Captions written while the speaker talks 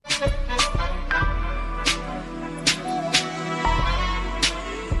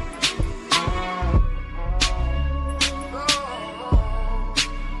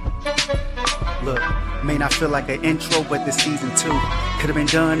not feel like an intro, but this season 2 could have been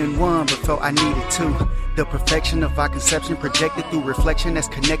done in one, but felt I needed to. The perfection of our conception projected through reflection that's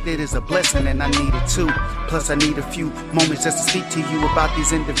connected is a blessing, and I needed to. Plus I need a few moments just to speak to you about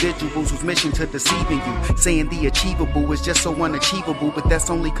these individuals whose mission to deceiving you, saying the achievable is just so unachievable, but that's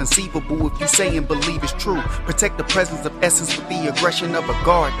only conceivable if you say and believe it's true. Protect the presence of essence with the aggression of a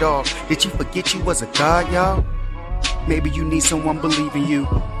guard dog. Did you forget you was a god, y'all? Maybe you need someone believing you.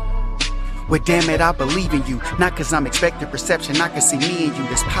 Well, damn it, I believe in you. Not cause I'm expecting perception, I can see me in you.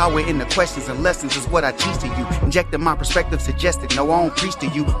 There's power in the questions and lessons is what I teach to you. Injecting my perspective suggested, no, I don't preach to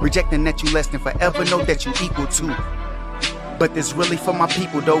you. Rejecting that you less than forever, know that you equal to. But this really for my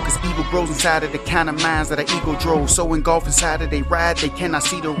people though, cause evil grows inside of the kind of minds that are ego drove. So engulfed inside of they ride, they cannot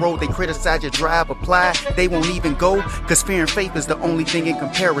see the road. They criticize your drive, apply, they won't even go. Cause fear and faith is the only thing in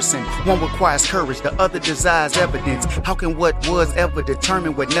comparison. One requires courage, the other desires evidence. How can what was ever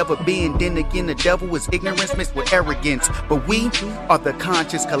determine what never been? Then again, the devil is ignorance mixed with arrogance. But we are the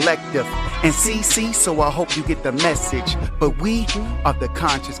conscious collective. And CC, so I hope you get the message. But we are the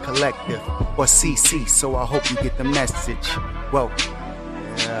conscious collective. Or CC, so I hope you get the message. Welcome.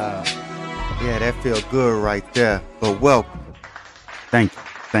 Yeah, that felt good right there. But welcome. Thank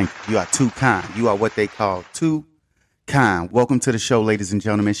you. You are too kind. You are what they call too kind. Welcome to the show, ladies and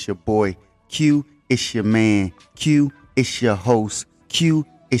gentlemen. It's your boy Q. It's your man Q. It's your host Q.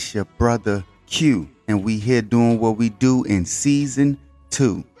 It's your brother Q. And we here doing what we do in season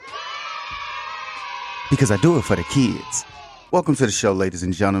 2. Because I do it for the kids. Welcome to the show, ladies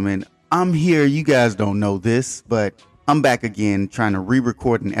and gentlemen. I'm here. You guys don't know this, but I'm back again trying to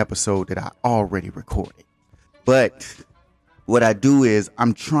re-record an episode that I already recorded. But what I do is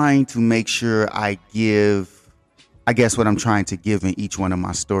I'm trying to make sure I give, I guess what I'm trying to give in each one of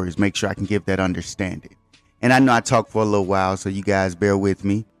my stories, make sure I can give that understanding. And I know I talked for a little while, so you guys bear with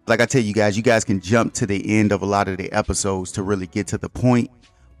me. Like I tell you guys can jump to the end of a lot of the episodes to really get to the point.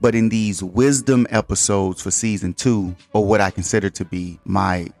 But in these wisdom episodes for season 2, or what I consider to be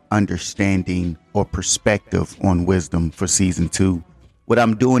my understanding or perspective on wisdom for season 2, what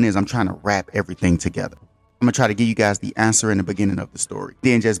I'm doing is I'm trying to wrap everything together. I'm going to try to give you guys the answer in the beginning of the story,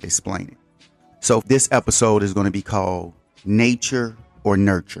 then just explain it. So this episode is going to be called Nature or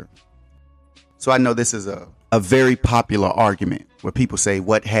Nurture. So I know this is a very popular argument where people say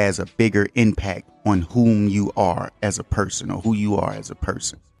what has a bigger impact on whom you are as a person or who you are as a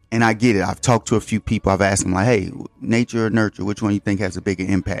person. And I get it. I've talked to a few people. I've asked them like, hey, nature or nurture, which one you think has a bigger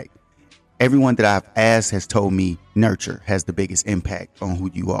impact? Everyone that I've asked has told me nurture has the biggest impact on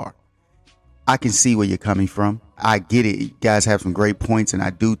who you are. I can see where you're coming from. I get it. You guys have some great points. And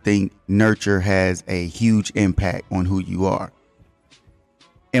I do think nurture has a huge impact on who you are.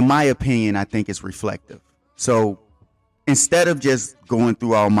 In my opinion, I think it's reflective. So instead of just going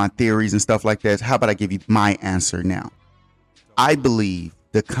through all my theories and stuff like that, how about I give you my answer now? I believe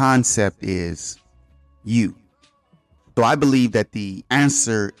the concept is you. So I believe that the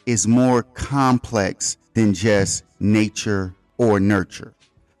answer is more complex than just nature or nurture.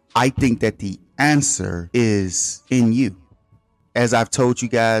 I think that the answer is in you. As I've told you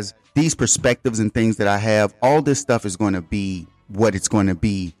guys, these perspectives and things that I have, all this stuff is going to be what it's going to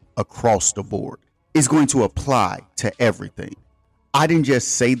be across the board. It's going to apply to everything. I didn't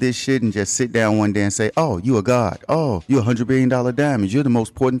just say this shit and just sit down one day and say, oh, you a god. Oh, you $100 billion diamonds. You're the most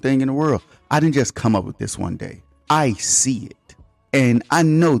important thing in the world. I didn't just come up with this one day. I see it. And I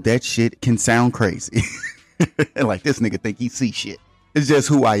know that shit can sound crazy. Like this nigga think he see shit. It's just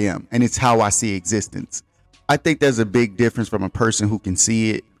who I am. And it's how I see existence. I think there's a big difference from a person who can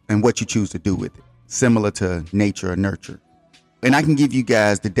see it and what you choose to do with it. Similar to nature or nurture. And I can give you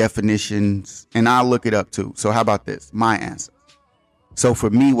guys the definitions and I'll look it up too. So how about this? My answer. So for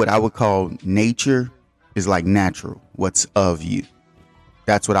me, what I would call nature is like natural, what's of you.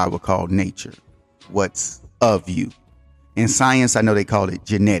 That's what I would call nature, what's of you. In science, I know they call it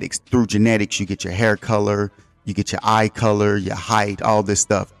genetics. Through genetics, you get your hair color, you get your eye color, your height, all this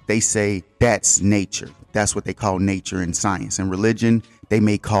stuff. They say that's nature. That's what they call nature in science. In religion, they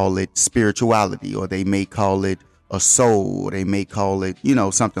may call it spirituality, or they may call it a soul, or they may call it,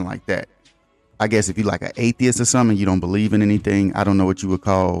 something like that. I guess if you're like an atheist or something, you don't believe in anything, I don't know what you would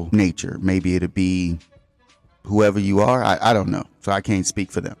call nature. Maybe it'd be whoever you are. I don't know. So I can't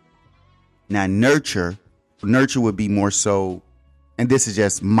speak for them. Now, nurture would be more so, and this is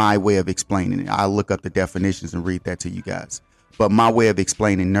just my way of explaining it. I'll look up the definitions and read that to you guys. But my way of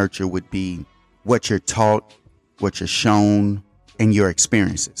explaining nurture would be what you're taught, what you're shown, and your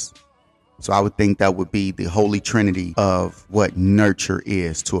experiences. So I would think that would be the holy trinity of what nurture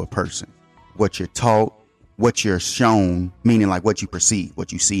is to a person. What you're taught, what you're shown, meaning like what you perceive,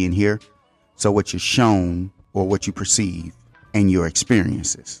 what you see and hear. So what you're shown or what you perceive and your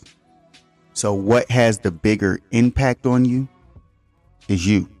experiences. So what has the bigger impact on you is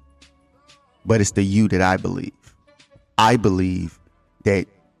you. But it's the you that I believe. I believe that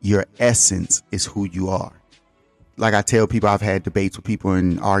your essence is who you are. Like I tell people, I've had debates with people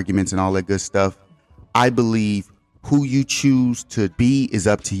and arguments and all that good stuff. I believe who you choose to be is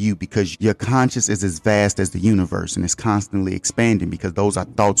up to you, because your conscious is as vast as the universe and it's constantly expanding, because those are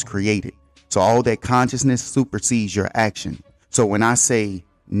thoughts created. So all that consciousness supersedes your action. So when I say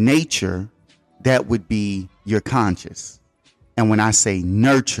nature, that would be your conscious. And when I say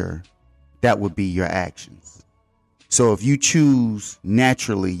nurture, that would be your actions. So if you choose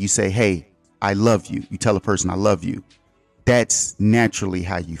naturally, you say, hey, I love you. You tell a person I love you. That's naturally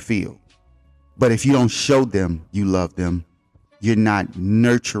how you feel. But if you don't show them you love them, you're not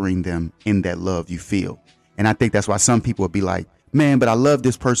nurturing them in that love you feel. And I think that's why some people would be like, man, but I love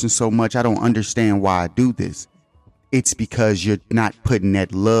this person so much, I don't understand why I do this. It's because you're not putting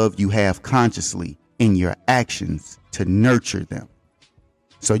that love you have consciously in your actions to nurture them.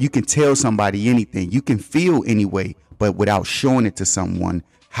 So you can tell somebody anything, you can feel anyway, but without showing it to someone,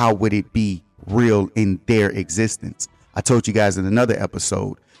 how would it be real in their existence? I told you guys in another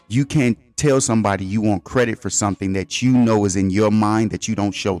episode, you can't tell somebody you want credit for something that you know is in your mind that you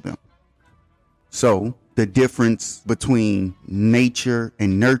don't show them. So the difference between nature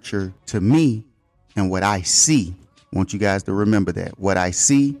and nurture to me and what I see, I want you guys to remember that. What I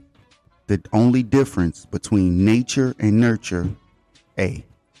see, the only difference between nature and nurture,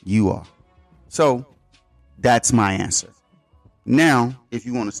 you are. So that's my answer. Now, if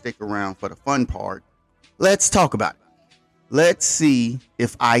you want to stick around for the fun part, let's talk about it. Let's see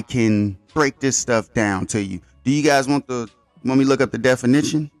if I can break this stuff down to you. Do you guys want me to look up the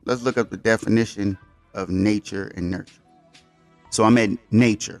definition? Let's look up the definition of nature and nurture. So I'm at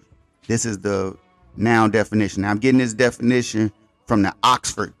nature. This is the noun definition. Now I'm getting this definition from the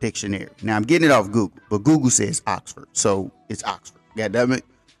Oxford Dictionary. Now I'm getting it off Google, but Google says Oxford, so it's Oxford. God damn it.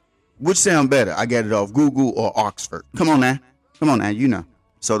 Which sound better? I get it off Google or Oxford? Come on now, you know.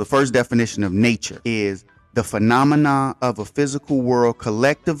 So the first definition of nature is the phenomena of a physical world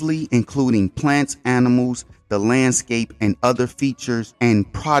collectively, including plants, animals, the landscape, and other features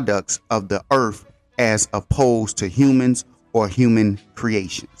and products of the earth, as opposed to humans or human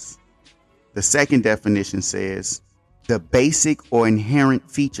creations. The second definition says the basic or inherent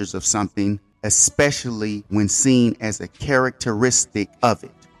features of something, especially when seen as a characteristic of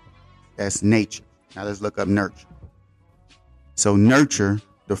it. That's nature. Now let's look up nurture. So nurture,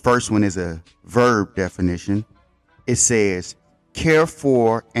 the first one is a verb definition. It says care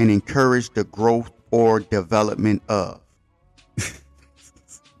for and encourage the growth or development of.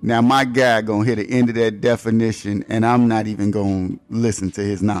 Now my guy gonna hit the end of that definition and I'm not even gonna listen to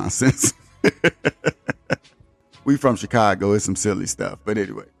his nonsense. We from Chicago, it's some silly stuff. But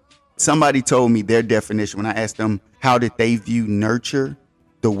anyway, somebody told me their definition when I asked them how did they view nurture.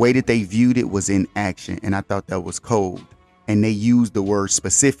 The way that they viewed it was in action, and I thought that was cold. And they used the word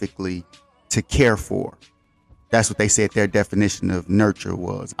specifically to care for. That's what they said their definition of nurture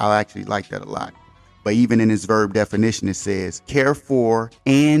was. I actually like that a lot. But even in its verb definition, it says care for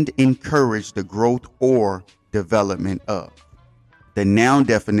and encourage the growth or development of. The noun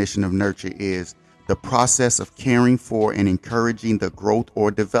definition of nurture is the process of caring for and encouraging the growth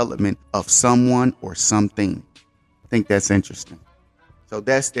or development of someone or something. I think that's interesting. So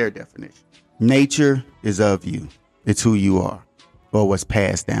that's their definition. Nature is of you. It's who you are or what's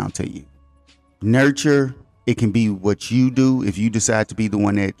passed down to you. Nurture, it can be what you do if you decide to be the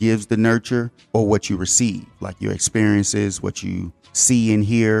one that gives the nurture, or what you receive, like your experiences, what you see and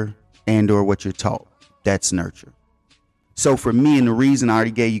hear, and or what you're taught. That's nurture. So for me, and the reason I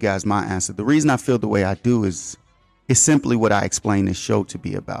already gave you guys my answer, the reason I feel the way I do is simply what I explained this show to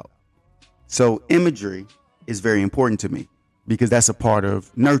be about. So imagery is very important to me because that's a part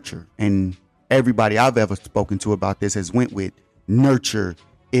of nurture. And everybody I've ever spoken to about this has went with nurture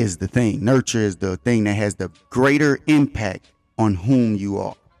is the thing. Nurture is the thing that has the greater impact on whom you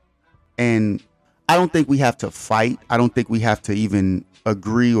are. And I don't think we have to fight. I don't think we have to even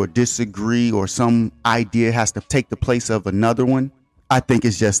agree or disagree, or some idea has to take the place of another one. I think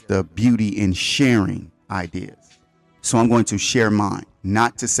it's just the beauty in sharing ideas. So I'm going to share mine,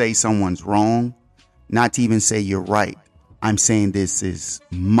 not to say someone's wrong, not to even say you're right. I'm saying this is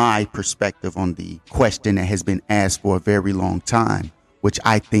my perspective on the question that has been asked for a very long time, which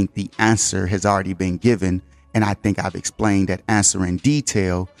I think the answer has already been given. And I think I've explained that answer in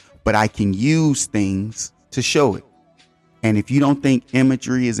detail, but I can use things to show it. And if you don't think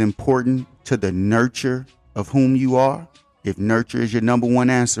imagery is important to the nurture of whom you are, if nurture is your number one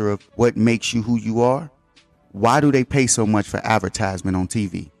answer of what makes you who you are, why do they pay so much for advertisement on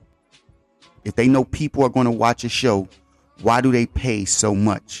TV? If they know people are going to watch a show, why do they pay so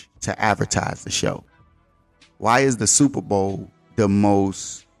much to advertise the show? Why is the Super Bowl the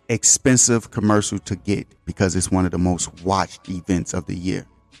most expensive commercial to get? Because it's one of the most watched events of the year.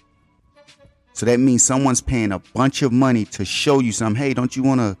 So that means someone's paying a bunch of money to show you something. Hey, don't you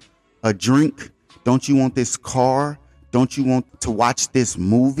want a drink? Don't you want this car? Don't you want to watch this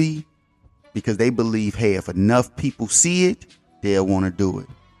movie? Because they believe, hey, if enough people see it, they'll want to do it.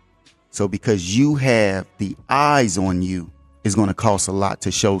 So because you have the eyes on you, it's going to cost a lot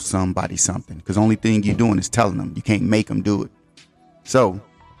to show somebody something. Because the only thing you're doing is telling them. You can't make them do it. So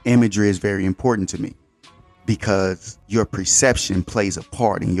imagery is very important to me because your perception plays a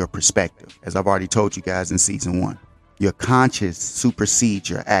part in your perspective. As I've already told you guys in season 1, your conscious supersedes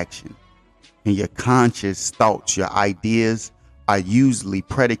your action. And your conscious thoughts, your ideas are usually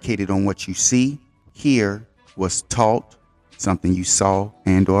predicated on what you see, hear, was taught, something you saw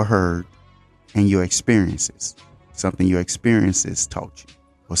and or heard, and your experiences, something your experiences taught you,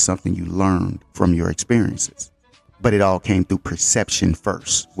 or something you learned from your experiences. But it all came through perception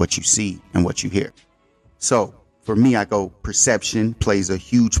first, what you see and what you hear. So for me, I go perception plays a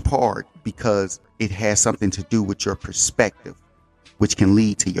huge part because it has something to do with your perspective, which can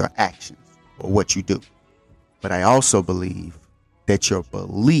lead to your actions or what you do. But I also believe that your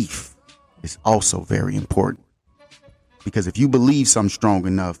belief is also very important. Because if you believe something strong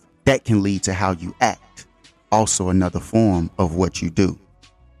enough, that can lead to how you act. Also another form of what you do.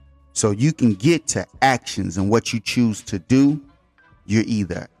 So you can get to actions and what you choose to do. You're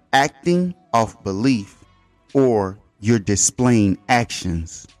either acting off belief or you're displaying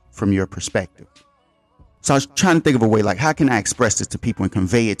actions from your perspective. So I was trying to think of a way, like, how can I express this to people and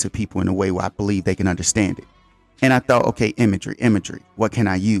convey it to people in a way where I believe they can understand it? And I thought, okay, imagery. What can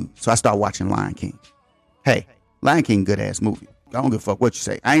I use? So I started watching Lion King. Hey, Lion King, good ass movie. I don't give a fuck what you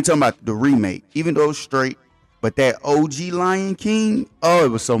say. I ain't talking about the remake, even though it's straight. But that OG Lion King, oh, it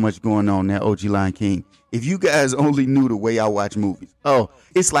was so much going on, that OG Lion King. If you guys only knew the way I watch movies, oh,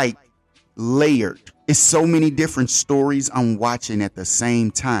 it's like layered. It's so many different stories I'm watching at the same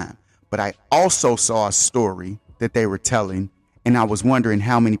time. But I also saw a story that they were telling, and I was wondering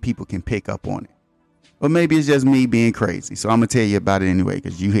how many people can pick up on it. Or maybe it's just me being crazy. So I'm going to tell you about it anyway,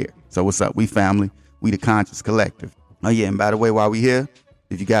 because you here. So what's up? We family. We the Conscious Collective. Oh, yeah. And by the way, while we here,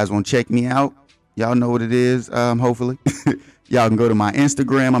 if you guys want to check me out, y'all know what it is, hopefully. Y'all can go to my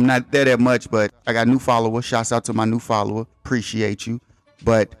Instagram. I'm not there that much, but I got a new follower. Shouts out to my new follower. Appreciate you.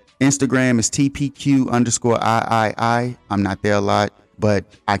 But Instagram is TPQ_III. I'm not there a lot, but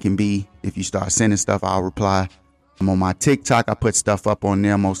I can be. If you start sending stuff, I'll reply. I'm on my TikTok. I put stuff up on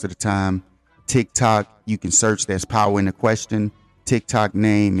there most of the time. TikTok, you can search. There's Power in the Question. TikTok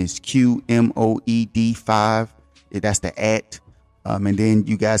name is QMOED5. That's the @ and then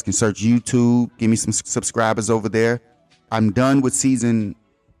you guys can search YouTube. Give me some subscribers over there. I'm done with season.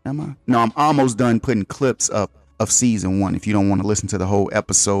 Am I? No, I'm almost done putting clips up of season 1. If you don't want to listen to the whole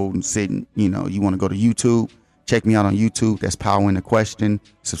episode and sit and, you want to go to YouTube, check me out on YouTube. That's Power in the Question.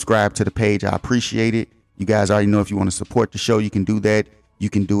 Subscribe to the page. I appreciate it. You guys already know if you want to support the show, you can do that. You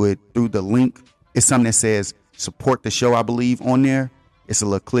can do it through the link. It's something that says support the show, I believe, on there. It's a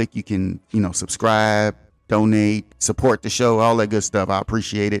little click. You can, subscribe, donate, support the show, all that good stuff. I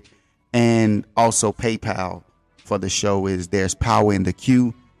appreciate it. And also PayPal for the show is there's Power in the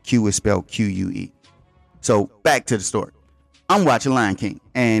Q. Q is spelled QUE. So back to the story. I'm watching Lion King,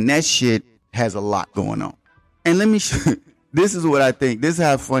 and that shit has a lot going on. And let me this is what I think. This is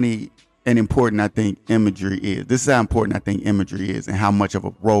how funny and important I think imagery is. This is how important I think imagery is and how much of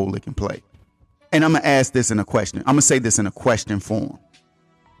a role it can play. And I'm going to ask this in a question. I'm going to say this in a question form.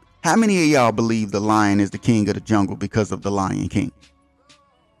 How many of y'all believe the lion is the king of the jungle because of the Lion King?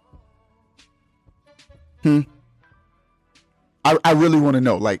 I really want to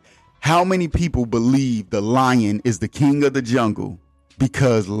know, like, how many people believe the lion is the king of the jungle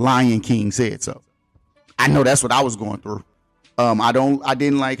because Lion King said so? I know that's what I was going through. I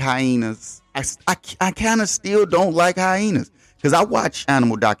didn't like hyenas. I kind of still don't like hyenas because I watch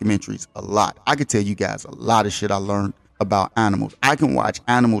animal documentaries a lot. I could tell you guys a lot of shit I learned about animals. I can watch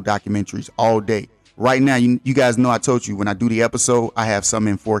animal documentaries all day. Right now, you guys know I told you when I do the episode, I have some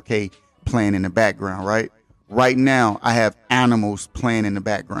in 4K playing in the background, right? Right now, I have animals playing in the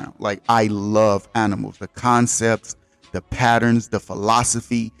background. Like, I love animals, the concepts, the patterns, the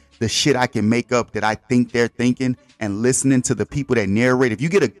philosophy, the shit I can make up that I think they're thinking, and listening to the people that narrate. If you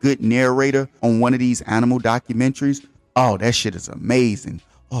get a good narrator on one of these animal documentaries, oh, that shit is amazing.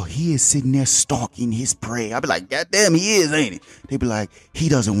 oh, he is sitting there stalking his prey. I'd be like, God damn, he is, ain't he? They'd be like, he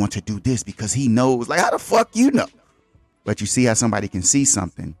doesn't want to do this because he knows. Like, how the fuck you know? But you see how somebody can see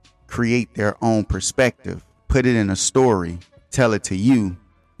something, create their own perspective, put it in a story, tell it to you,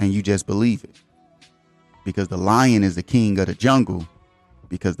 and you just believe it. Because the lion is the king of the jungle,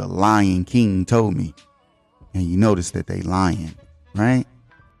 because the Lion King told me. And you notice that they lying, right?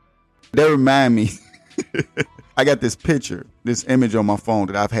 That remind me, I got this picture, this image on my phone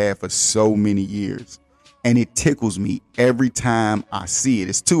that I've had for so many years. And it tickles me every time I see it.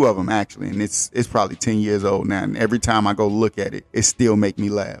 It's two of them, actually. And it's probably 10 years old now. And every time I go look at it, it still make me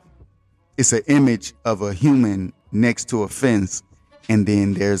laugh. It's an image of a human next to a fence. And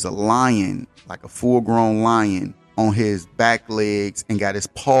then there's a lion, like a full-grown lion, on his back legs and got his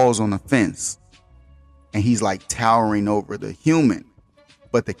paws on the fence. And he's like towering over the human.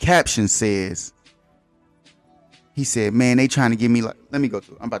 But the caption says, he said, man, they trying to give me, like, let me go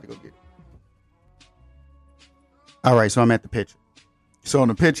to it. I'm about to go get it. All right, so I'm at the picture. So on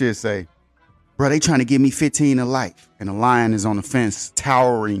the picture it say, bro, they trying to give me 15 to life. And the lion is on the fence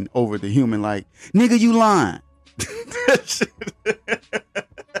towering over the human like, nigga, you lying.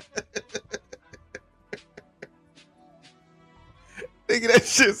 Nigga, that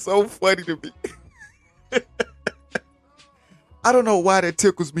shit's so funny to me. I don't know why that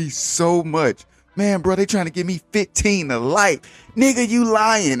tickles me so much. Man, bro, they trying to give me 15 to life. Nigga, you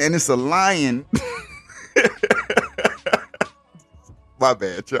lying. And it's a lion. My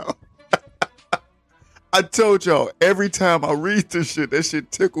bad, y'all. I told y'all, every time I read this shit, that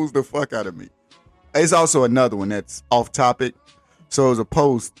shit tickles the fuck out of me. It's also another one that's off topic. So it was a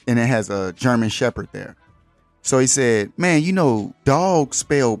post and it has a German Shepherd there. So he said, man, you know, dog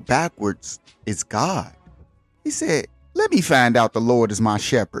spelled backwards is God. He said, let me find out the Lord is my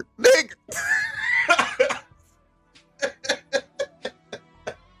shepherd. Nigga.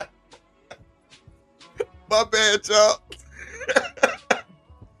 My bad, y'all.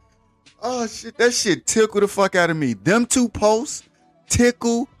 Oh, shit. That shit tickled the fuck out of me. Them two posts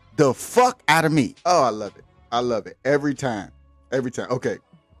tickle the fuck out of me. Oh, I love it. I love it. Every time. Every time. Okay.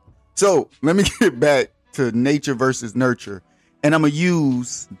 So let me get back to nature versus nurture. And I'm going to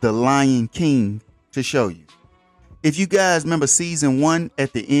use the Lion King to show you. If you guys remember season 1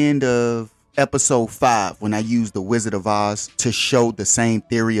 at the end of episode 5, when I used the Wizard of Oz to show the same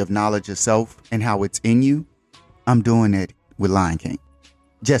theory of knowledge itself and how it's in you, I'm doing it with Lion King.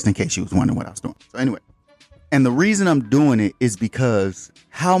 Just in case you was wondering what I was doing. So anyway, and the reason I'm doing it is because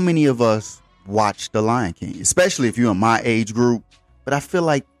how many of us watch The Lion King, especially if you're in my age group. But I feel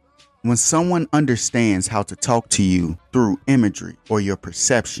like when someone understands how to talk to you through imagery or your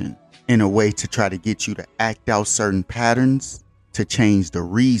perception in a way to try to get you to act out certain patterns to change the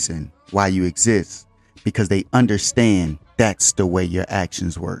reason why you exist, because they understand that's the way your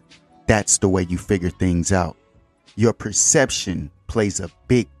actions work. That's the way you figure things out. Your perception plays a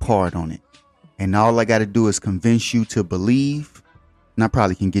big part on it. And all I got to do is convince you to believe, and I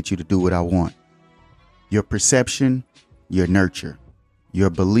probably can get you to do what I want. Your perception, your nurture. Your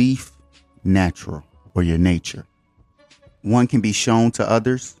belief, natural, or your nature. One can be shown to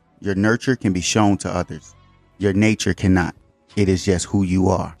others. Your nurture can be shown to others. Your nature cannot. It is just who you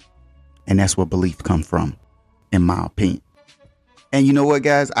are. And that's where belief comes from, in my opinion. And you know what,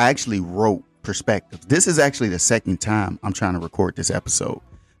 guys? I actually wrote perspectives. This is actually the second time I'm trying to record this episode.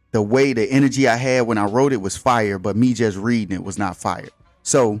 The way the energy I had when I wrote it was fire, but me just reading it was not fire.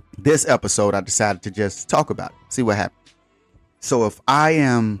 So this episode, I decided to just talk about it, see what happens. So if I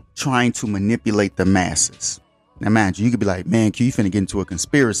am trying to manipulate the masses, now mind you could be like, man, Q, you finna get into a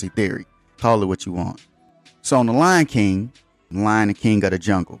conspiracy theory. Call it what you want. So on the Lion King, Lion the King of the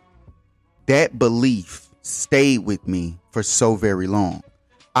Jungle, that belief stayed with me for so very long.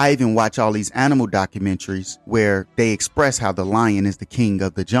 I even watch all these animal documentaries where they express how the lion is the king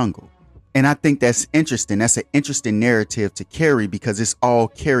of the jungle. And I think that's interesting. That's an interesting narrative to carry because it's all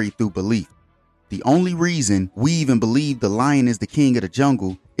carried through belief. The only reason we even believe the lion is the king of the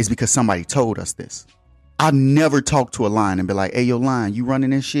jungle is because somebody told us this. I've never talked to a lion and be like, hey, yo, lion, you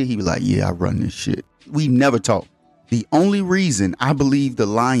running this shit? He be like, yeah, I run this shit. We've never talked. The only reason I believe the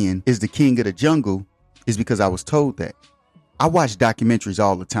lion is the king of the jungle is because I was told that. I watch documentaries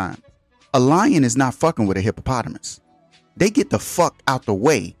all the time. A lion is not fucking with a hippopotamus. They get the fuck out the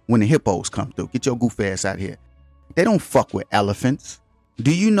way when the hippos come through. Get your goof ass out here. They don't fuck with elephants.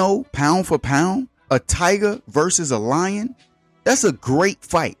 Do you know, pound for pound, a tiger versus a lion? That's a great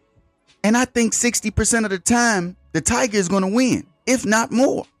fight. And I think 60% of the time, the tiger is going to win, if not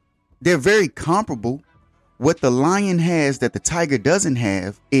more. They're very comparable. What the lion has that the tiger doesn't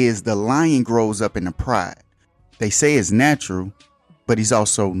have is the lion grows up in the pride. They say it's natural, but he's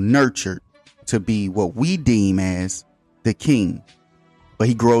also nurtured to be what we deem as the king. But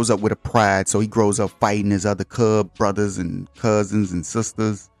he grows up with a pride. So he grows up fighting his other cub brothers and cousins and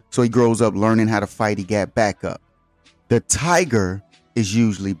sisters. So he grows up learning how to fight. He got back up. The tiger is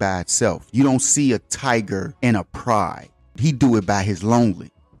usually by itself. You don't see a tiger in a pride. He do it by his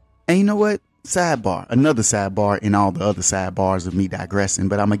lonely. And you know what? Sidebar, another sidebar in all the other sidebars of me digressing,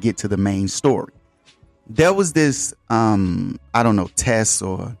 but I'm going to get to the main story. There was this, test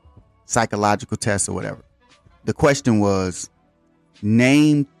or psychological test or whatever. The question was,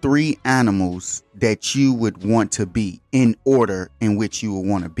 name 3 animals that you would want to be in order in which you would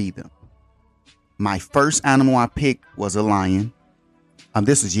want to be them. My first animal I picked was a lion.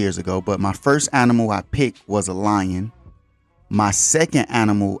 This was years ago, but my first animal I picked was a lion. My second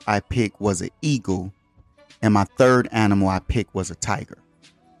animal I picked was an eagle. And my third animal I picked was a tiger.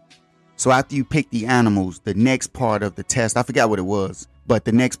 So after you pick the animals, the next part of the test, I forgot what it was, but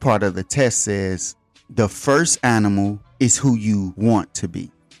the next part of the test says the first animal is who you want to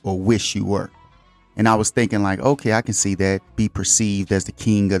be or wish you were. And I was thinking like, okay, I can see that. Be perceived as the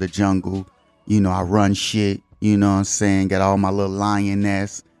king of the jungle. You know, I run shit. You know what I'm saying? Got all my little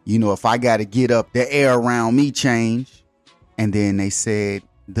lioness. You know, if I got to get up, the air around me change. And then they said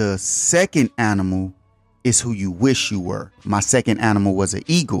the second animal is who you wish you were. My second animal was an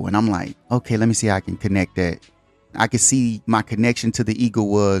eagle. And I'm like, okay, let me see how I can connect that. I could see my connection to the eagle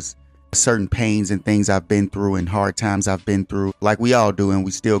was certain pains and things I've been through and hard times I've been through, like we all do and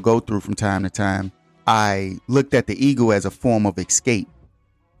we still go through from time to time. I looked at the eagle as a form of escape.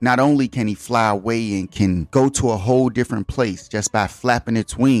 Not only can he fly away and can go to a whole different place just by flapping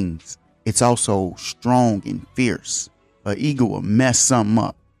its wings, it's also strong and fierce. An eagle will mess something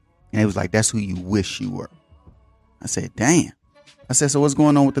up. And it was like, that's who you wish you were. I said, damn. I said, so what's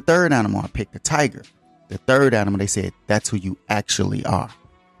going on with the third animal? I picked the tiger. The third animal, they said, that's who you actually are.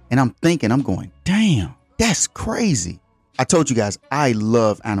 And I'm thinking, I'm going, damn, that's crazy. I told you guys, I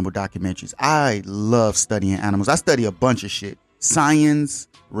love animal documentaries. I love studying animals. I study a bunch of shit. Science,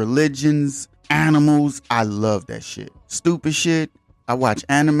 religions, animals. I love that shit. Stupid shit. I watch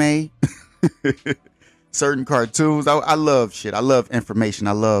anime. Certain cartoons. I love shit. I love information.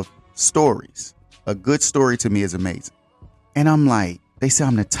 I love stories. A good story to me is amazing. And I'm like, they say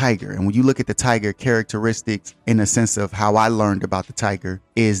I'm the tiger. And when you look at the tiger characteristics in the sense of how I learned about the tiger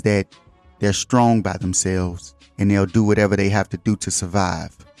is that they're strong by themselves and they'll do whatever they have to do to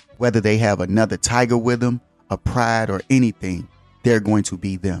survive. Whether they have another tiger with them, a pride or anything, they're going to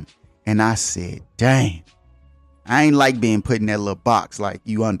be them. And I said, dang. I ain't like being put in that little box like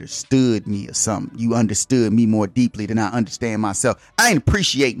you understood me or something. You understood me more deeply than I understand myself. I ain't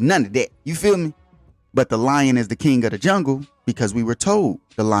appreciate none of that. You feel me? But the lion is the king of the jungle because we were told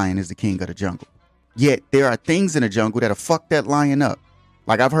the lion is the king of the jungle. Yet there are things in the jungle that'll fuck that lion up.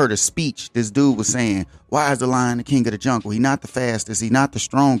 Like I've heard a speech. This dude was saying, why is the lion the king of the jungle? He not the fastest. He not the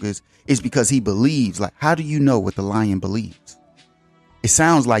strongest. It's because he believes. Like, how do you know what the lion believes? It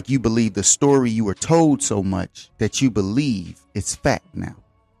sounds like you believe the story you were told so much that you believe it's fact now.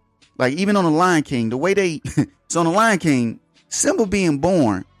 Like even on the Lion King, the way so on the Lion King, Simba being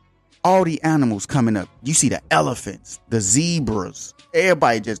born, all the animals coming up. You see the elephants, the zebras,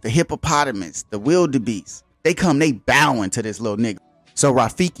 everybody just the hippopotamus, the wildebeest. They come, they bowing to this little nigga. So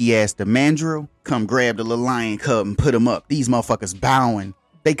Rafiki asked the mandrill, come grab the little lion cub and put him up. These motherfuckers bowing.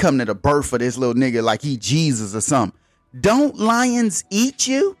 They come to the birth of this little nigga like he Jesus or something. Don't lions eat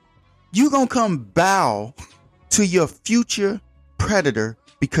you? You gonna come bow to your future predator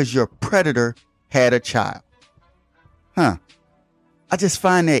because your predator had a child. Huh. I just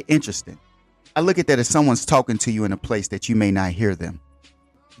find that interesting. I look at that as someone's talking to you in a place that you may not hear them.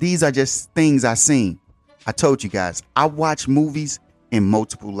 These are just things I seen. I told you guys, I watch movies in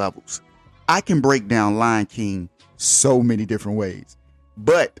multiple levels. I can break down Lion King so many different ways,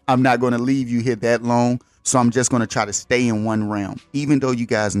 but I'm not going to leave you here that long. So I'm just going to try to stay in one realm, even though you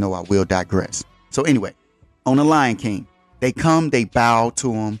guys know I will digress. So anyway, on the Lion King, they come, they bow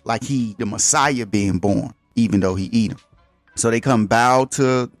to him like he the Messiah being born, even though he eat him. So they come bow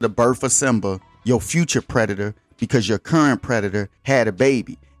to the birth of Simba, your future predator, because your current predator had a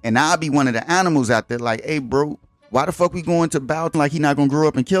baby. And I'll be one of the animals out there like, hey, bro, why the fuck we going to bow like he not going to grow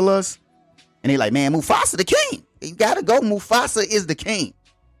up and kill us? And they like, man, Mufasa the king. You got to go. Mufasa is the king.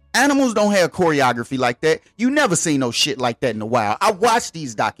 Animals don't have choreography like that. You never seen no shit like that in the wild. I watch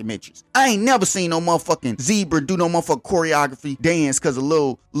these documentaries. I ain't never seen no motherfucking zebra do no motherfucking choreography dance because a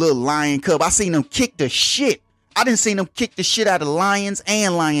little lion cub. I seen them kick the shit. I didn't see them kick the shit out of lions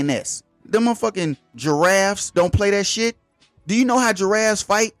and lioness. Them motherfucking giraffes don't play that shit. Do you know how giraffes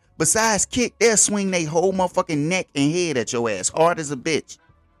fight? Besides kick, they'll swing their whole motherfucking neck and head at your ass, hard as a bitch.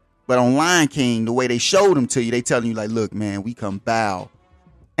 But on Lion King, the way they showed them to you, they telling you like, look, man, we come bow.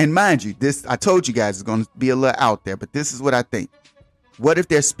 And mind you, this, I told you guys, is going to be a little out there, but this is what I think. What if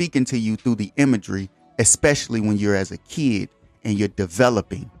they're speaking to you through the imagery, especially when you're as a kid and you're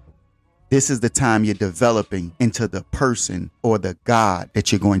developing? This is the time you're developing into the person or the God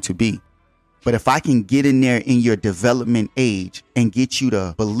that you're going to be. But if I can get in there in your development age and get you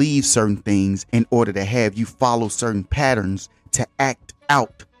to believe certain things in order to have you follow certain patterns to act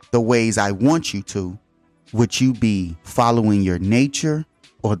out the ways I want you to, would you be following your nature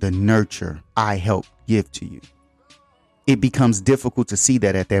or the nurture I helped give to you? It becomes difficult to see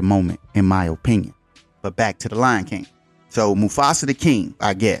that at that moment, in my opinion. But back to the Lion King. So Mufasa the king,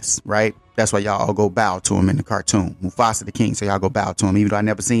 I guess, right? That's why y'all all go bow to him in the cartoon. Mufasa the king, so y'all go bow to him, even though I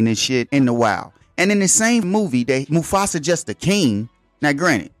never seen this shit in the wild. And in the same movie, Mufasa just the king. Now,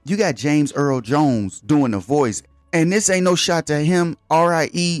 granted, you got James Earl Jones doing the voice, and this ain't no shot to him,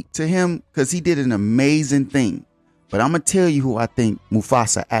 R.I.E. to him, because he did an amazing thing. But I'm going to tell you who I think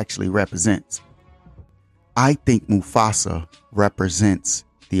Mufasa actually represents. I think Mufasa represents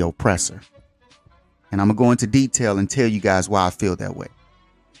the oppressor. And I'm going to go into detail and tell you guys why I feel that way.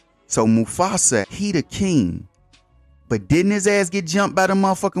 So Mufasa, he the king, but didn't his ass get jumped by the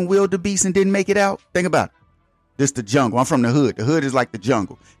motherfucking wildebeest and didn't make it out? Think about it. This the jungle. I'm from the hood. The hood is like the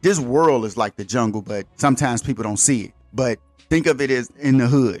jungle. This world is like the jungle, but sometimes people don't see it. But think of it as in the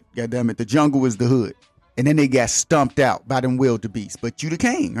hood. Goddamn it, the jungle is the hood. And then they got stumped out by them wildebeest. But you the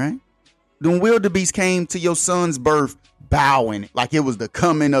king, right? Them wildebeest came to your son's birth bowing like it was the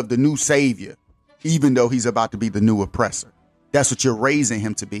coming of the new savior, even though he's about to be the new oppressor. That's what you're raising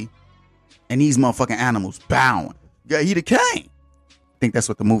him to be. And these motherfucking animals bowing. Yeah, he the king. I think that's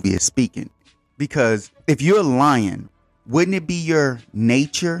what the movie is speaking. Because if you're a lion, wouldn't it be your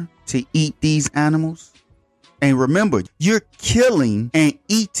nature to eat these animals? And remember, you're killing and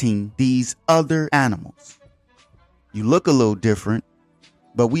eating these other animals. You look a little different,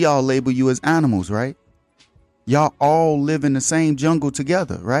 but we all label you as animals, right? Y'all all live in the same jungle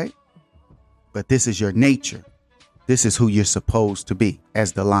together, right? But this is your nature. This is who you're supposed to be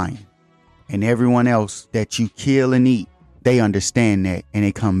as the lion. And everyone else that you kill and eat, they understand that and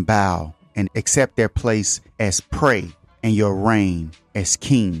they come bow and accept their place as prey and your reign as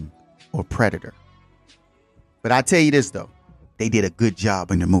king or predator. But I tell you this, though, they did a good job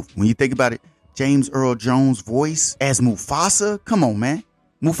in the movie. When you think about it, James Earl Jones' voice as Mufasa, come on, man.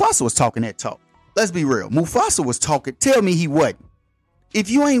 Mufasa was talking that talk. Let's be real. Mufasa was talking. Tell me he wasn't. If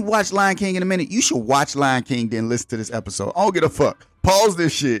you ain't watched Lion King in a minute, you should watch Lion King, then listen to this episode. I don't give a fuck. Pause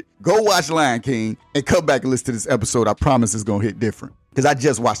this shit. Go watch Lion King and come back and listen to this episode. I promise it's going to hit different. Because I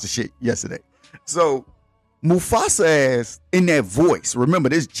just watched the shit yesterday. So Mufasa ass in that voice. Remember,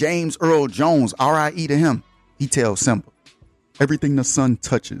 this James Earl Jones, R.I.E. to him. He tells Simba, everything the sun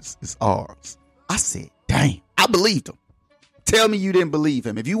touches is ours. I said, damn, I believed him. Tell me you didn't believe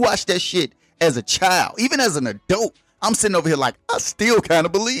him. If you watched that shit as a child, even as an adult, I'm sitting over here like, I still kind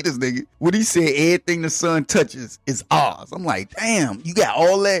of believe this nigga. When he said everything the sun touches is ours. I'm like, damn, you got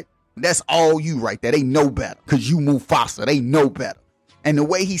all that? That's all you right there. They know better because you Mufasa. They know better. And the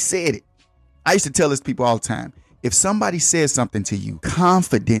way he said it, I used to tell this people all the time. If somebody says something to you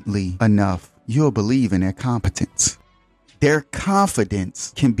confidently enough, you'll believe in their competence. Their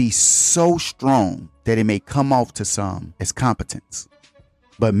confidence can be so strong that it may come off to some as competence.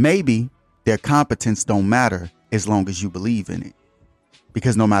 But maybe their competence don't matter as long as you believe in it.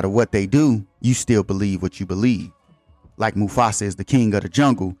 Because no matter what they do, you still believe what you believe. Like Mufasa is the king of the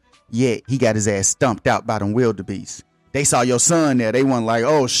jungle, yet he got his ass stumped out by them wildebeest. They saw your son there. They weren't like,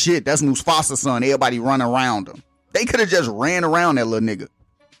 oh shit, that's Mufasa's son. Everybody running around him. They could have just ran around that little nigga.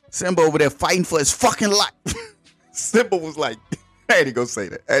 Simba over there fighting for his fucking life. Simba was like, I had to go say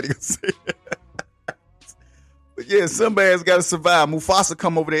that. But yeah, Simba has got to survive. Mufasa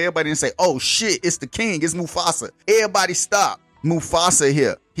come over there, everybody, and say, oh shit, it's the king, it's Mufasa. Everybody stop. Mufasa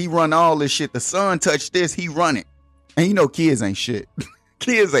here. He run all this shit. The sun touched this, he run it. And you know kids ain't shit.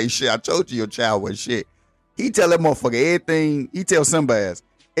 Kids ain't shit. I told you your child was shit. He tell that motherfucker everything. He tell Simba ass,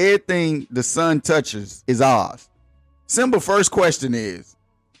 everything the sun touches is ours. Simba first question is,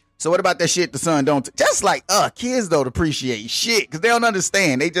 so what about that shit the sun don't just like kids don't appreciate shit because they don't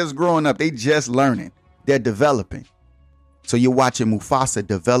understand. They just growing up. They just learning. They're developing. So you're watching Mufasa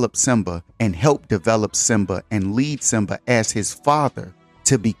develop Simba and help develop Simba and lead Simba as his father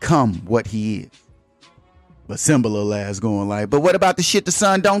to become what he is. But Simba little ass going like, but what about the shit the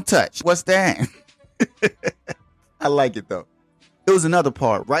sun don't touch? What's that? I like it though. There was another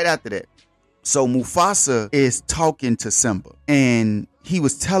part right after that. So Mufasa is talking to Simba and he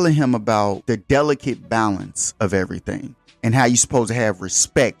was telling him about the delicate balance of everything and how you're supposed to have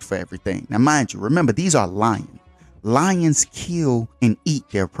respect for everything. Now, mind you, remember, these are lions. Lions kill and eat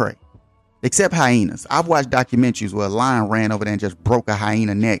their prey, except hyenas. I've watched documentaries where a lion ran over there and just broke a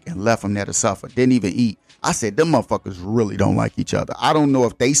hyena neck and left them there to suffer. Didn't even eat. I said, them motherfuckers really don't like each other. I don't know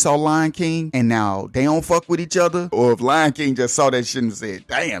if they saw Lion King and now they don't fuck with each other, or if Lion King just saw that shit and said,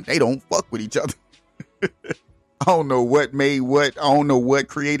 damn, they don't fuck with each other. I don't know what made what. I don't know what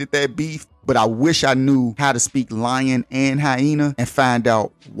created that beef, but I wish I knew how to speak lion and hyena and find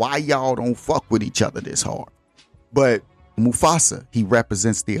out why y'all don't fuck with each other this hard. But Mufasa, he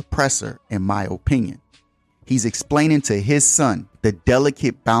represents the oppressor, in my opinion. He's explaining to his son the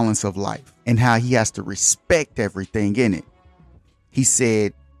delicate balance of life and how he has to respect everything in it. He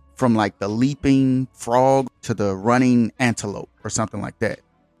said, from like the leaping frog to the running antelope or something like that.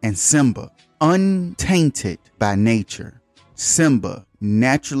 And Simba, untainted by nature, Simba,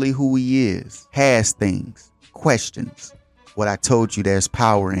 naturally who he is, has things, questions. What I told you there's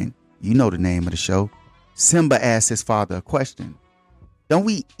power in. You know the name of the show. Simba asked his father a question. Don't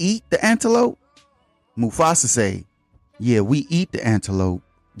we eat the antelope? Mufasa say, yeah, we eat the antelope,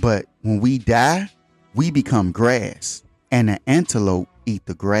 but when we die, we become grass, and the antelope eat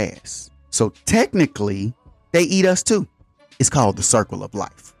the grass. So technically, they eat us too. It's called the circle of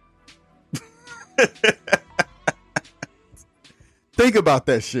life. Think about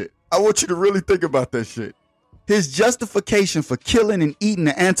that shit. I want you to really think about that shit. His justification for killing and eating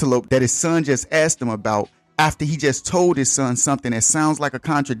the antelope that his son just asked him about after he just told his son something that sounds like a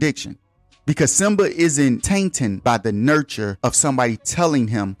contradiction. Because Simba isn't tainted by the nurture of somebody telling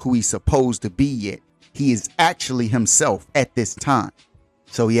him who he's supposed to be yet. He is actually himself at this time.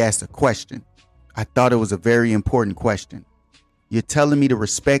 So he asked a question. I thought it was a very important question. You're telling me to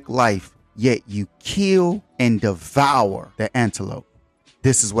respect life, yet you kill and devour the antelope.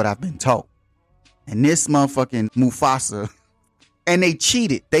 This is what I've been taught. And this motherfucking Mufasa, and they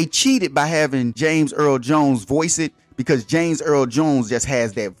cheated. They cheated by having James Earl Jones voice it, because James Earl Jones just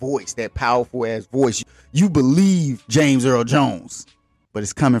has that voice, that powerful ass voice. You believe James Earl Jones, but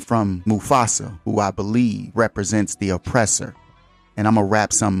it's coming from Mufasa, who I believe represents the oppressor. And I'm going to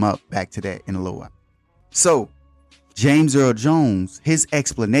wrap something up back to that in a little while. So James Earl Jones, his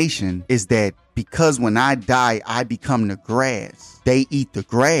explanation is that because when I die, I become the grass. They eat the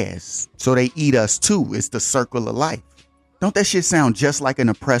grass, so they eat us too. It's the circle of life. Don't that shit sound just like an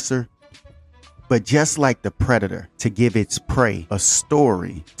oppressor? But just like the predator, to give its prey a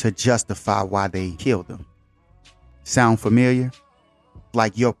story to justify why they killed them. Sound familiar?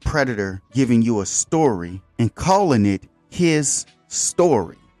 Like your predator giving you a story and calling it his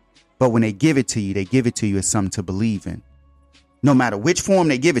story. But when they give it to you as something to believe in. No matter which form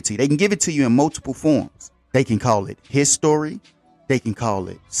they give it to you, they can give it to you in multiple forms. They can call it his story. They can call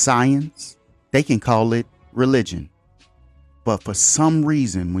it science. They can call it religion. But for some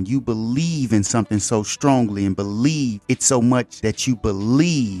reason, when you believe in something so strongly and believe it so much that you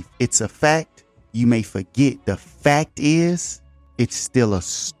believe it's a fact, you may forget the fact is it's still a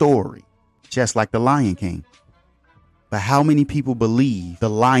story, just like the Lion King. But how many people believe the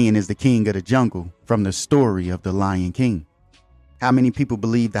lion is the king of the jungle from the story of the Lion King? How many people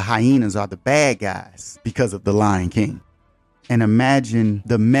believe the hyenas are the bad guys because of the Lion King? And imagine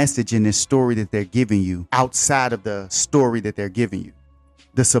the message in this story that they're giving you outside of the story that they're giving you.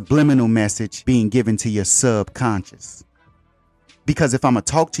 The subliminal message being given to your subconscious. Because if I'm going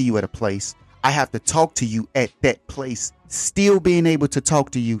to talk to you at a place, I have to talk to you at that place, still being able to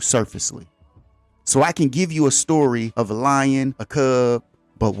talk to you surfacely. So I can give you a story of a lion, a cub,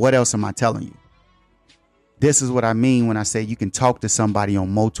 but what else am I telling you? This is what I mean when I say you can talk to somebody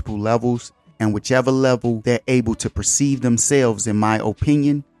on multiple levels. And whichever level they're able to perceive themselves, in my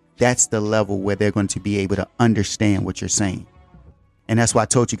opinion, that's the level where they're going to be able to understand what you're saying. And that's why I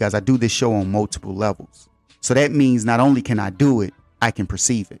told you guys I do this show on multiple levels. So that means not only can I do it, I can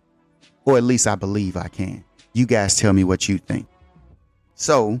perceive it. Or at least I believe I can. You guys tell me what you think.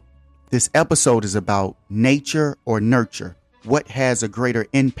 So this episode is about nature or nurture. What has a greater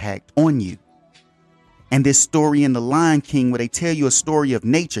impact on you? And this story in The Lion King, where they tell you a story of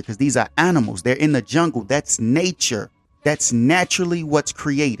nature, because these are animals. They're in the jungle. That's nature. That's naturally what's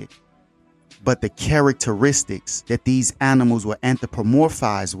created. But the characteristics that these animals were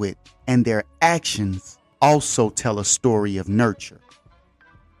anthropomorphized with and their actions also tell a story of nurture.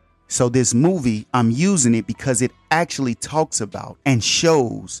 So this movie, I'm using it because it actually talks about and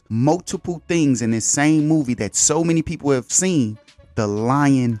shows multiple things in this same movie that so many people have seen. The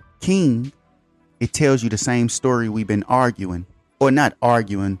Lion King. It tells you the same story we've been arguing, or not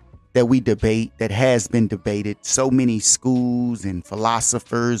arguing, that we debate, that has been debated. So many schools and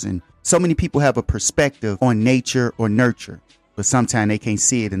philosophers and so many people have a perspective on nature or nurture, but sometimes they can't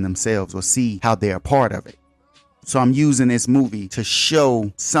see it in themselves or see how they're a part of it. So I'm using this movie to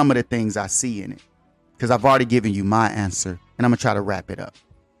show some of the things I see in it, because I've already given you my answer, and I'm going to try to wrap it up.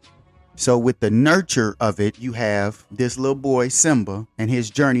 So with the nurture of it, you have this little boy, Simba, and his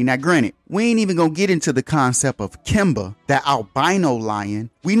journey. Now, granted, we ain't even going to get into the concept of Kimba, that albino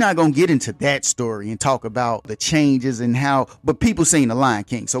lion. We're not going to get into that story and talk about the changes and how, but people seen the Lion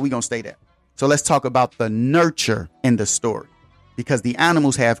King, so we're going to stay there. So let's talk about the nurture in the story, because the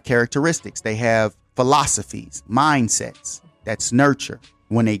animals have characteristics. They have philosophies, mindsets. That's nurture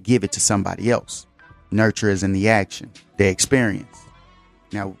when they give it to somebody else. Nurture is in the action, the experience.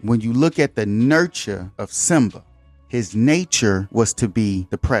 Now, when you look at the nurture of Simba, his nature was to be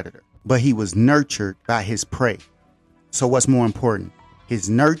the predator, but he was nurtured by his prey. So what's more important, his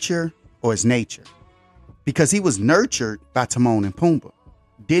nurture or his nature? Because he was nurtured by Timon and Pumbaa.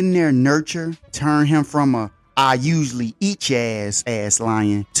 Didn't their nurture turn him from I usually eat your ass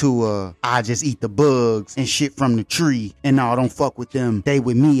lion to I just eat the bugs and shit from the tree and no, don't fuck with them, they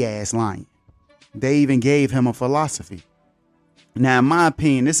with me ass lion? They even gave him a philosophy. Now, in my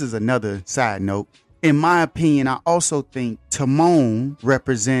opinion, this is another side note. In my opinion, I also think Timon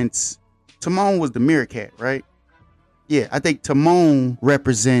was the meerkat, right? Yeah, I think Timon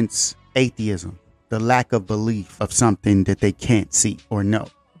represents atheism, the lack of belief of something that they can't see or know.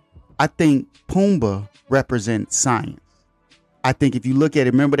 I think Pumbaa represents science. I think if you look at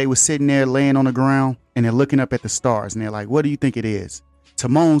it, remember they were sitting there laying on the ground and they're looking up at the stars and they're like, what do you think it is?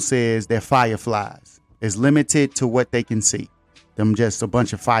 Timon says they're fireflies. It's limited to what they can see. Them just a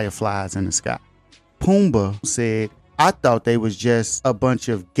bunch of fireflies in the sky. Pumbaa said, I thought they was just a bunch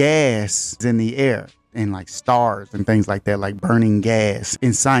of gas in the air and like stars and things like that, like burning gas.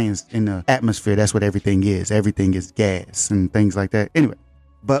 In science, in the atmosphere, that's what everything is. Everything is gas and things like that. Anyway,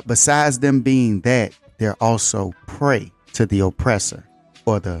 but besides them being that, they're also prey to the oppressor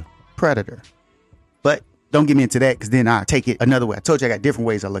or the predator. But don't get me into that, because then I take it another way. I told you I got different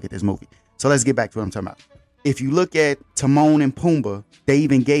ways I look at this movie. So let's get back to what I'm talking about. If you look at Timon and Pumbaa, they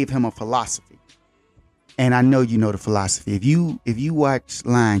even gave him a philosophy. And I know you know the philosophy. If you watch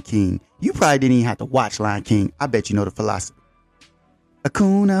Lion King, you probably didn't even have to watch Lion King. I bet you know the philosophy.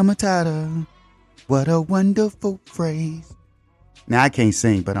 Hakuna Matata, what a wonderful phrase. Now, I can't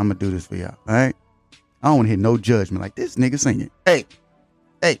sing, but I'm going to do this for y'all, all right? I don't want to hear no judgment like this nigga singing. Hey,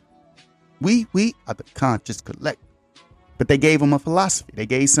 we are the conscious collective. But they gave him a philosophy. They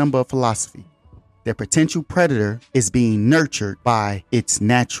gave Simba a philosophy. Their potential predator is being nurtured by its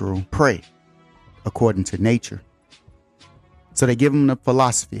natural prey, according to nature. So they give him the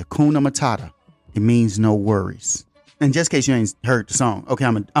philosophy, Hakuna Matata. It means no worries. And just in case you ain't heard the song, okay,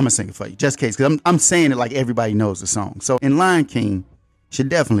 I'm gonna sing it for you. Just in case, because I'm saying it like everybody knows the song. So in Lion King, you should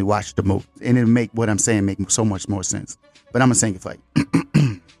definitely watch the movie, and it'll make what I'm saying make so much more sense. But I'm gonna sing it for you.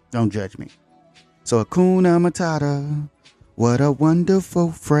 Don't judge me. So Hakuna Matata, what a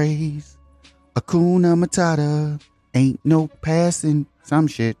wonderful phrase. Hakuna Matata, ain't no passing some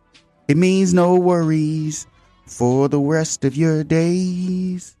shit. It means no worries for the rest of your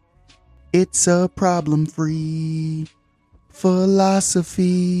days. It's a problem-free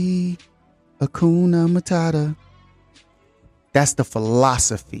philosophy. Hakuna Matata. That's the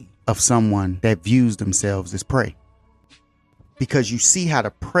philosophy of someone that views themselves as prey. Because you see how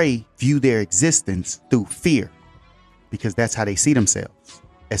the prey view their existence through fear. Because that's how they see themselves,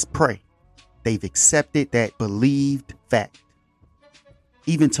 as prey. They've accepted that believed fact.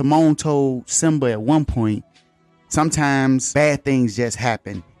 Even Timon told Simba at one point, sometimes bad things just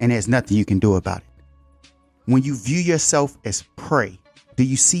happen and there's nothing you can do about it. When you view yourself as prey, do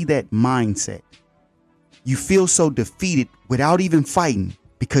you see that mindset? You feel so defeated without even fighting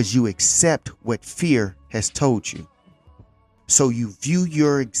because you accept what fear has told you. So you view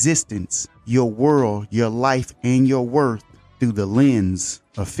your existence, your world, your life, and your worth through the lens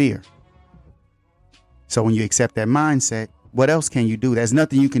of fear. So when you accept that mindset, what else can you do? There's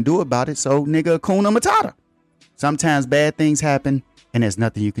nothing you can do about it. So nigga, Hakuna Matata. Sometimes bad things happen and there's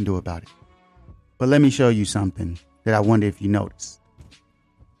nothing you can do about it. But let me show you something that I wonder if you notice.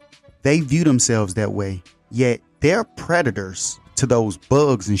 They view themselves that way, yet they're predators to those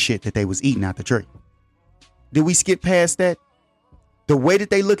bugs and shit that they was eating out the tree. Did we skip past that? The way that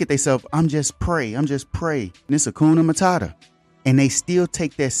they look at themselves, I'm just prey. And it's Hakuna Matata. And they still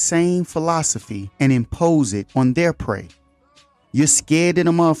take that same philosophy and impose it on their prey. You're scared in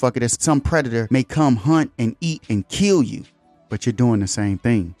a motherfucker that some predator may come hunt and eat and kill you, but you're doing the same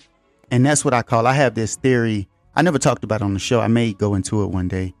thing. And that's what I have this theory. I never talked about it on the show. I may go into it one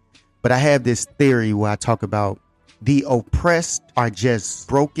day, But I have this theory where I talk about the oppressed are just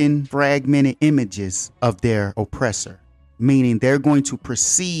broken, fragmented images of their oppressor, meaning they're going to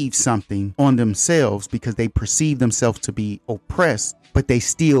perceive something on themselves because they perceive themselves to be oppressed, but they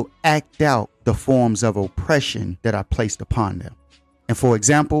still act out the forms of oppression that are placed upon them. And for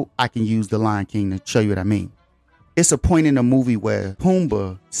example, I can use the Lion King to show you what I mean. It's a point in the movie where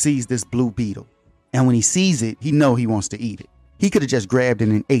Pumbaa sees this blue beetle. And when he sees it, he knows he wants to eat it. He could have just grabbed it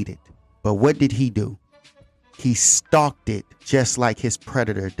and ate it. But what did he do? He stalked it just like his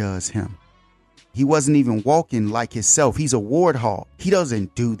predator does him. He wasn't even walking like himself. He's a warthog. He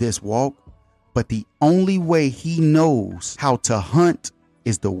doesn't do this walk. But the only way he knows how to hunt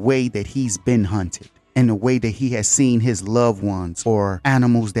is the way that he's been hunted and the way that he has seen his loved ones or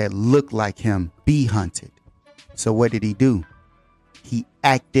animals that look like him be hunted. So what did he do? He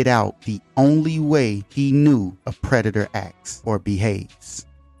acted out the only way he knew a predator acts or behaves.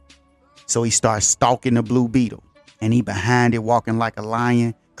 So he starts stalking the blue beetle and he behind it walking like a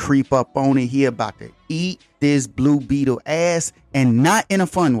lion, creep up on it. He about to eat this blue beetle ass, and not in a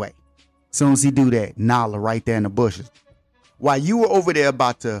fun way. Soon as he do that, Nala right there in the bushes. While you were over there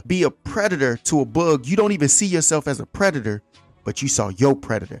about to be a predator to a bug, you don't even see yourself as a predator, but you saw your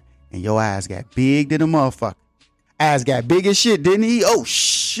predator and your eyes got big than a motherfucker. Eyes got big as shit, didn't he? Oh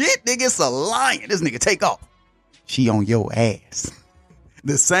shit, nigga, it's a lion. This nigga take off. She on your ass.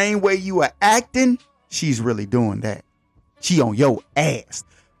 The same way you are acting, she's really doing that. She on your ass.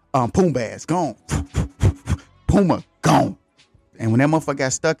 Pumbaa ass gone. Pumbaa gone. And when that motherfucker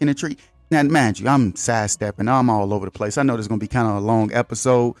got stuck in the tree, now mind you, I'm sidestepping. I'm all over the place. I know this is gonna be kind of a long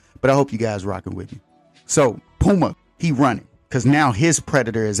episode, but I hope you guys rocking with me. So Pumbaa, he running because now his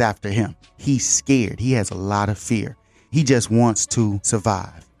predator is after him. He's scared. He has a lot of fear. He just wants to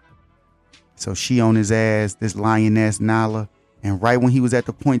survive. So she on his ass, this lioness Nala. And right when he was at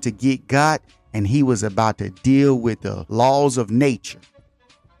the point to get got and he was about to deal with the laws of nature,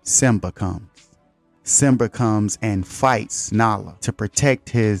 Simba comes. Simba comes and fights Nala to protect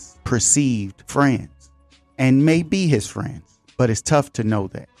his perceived friends and may be his friends. But it's tough to know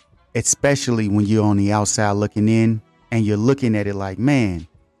that, especially when you're on the outside looking in and you're looking at it like, man,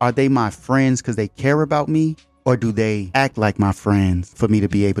 are they my friends because they care about me? Or do they act like my friends for me to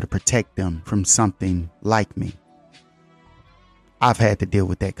be able to protect them from something like me? I've had to deal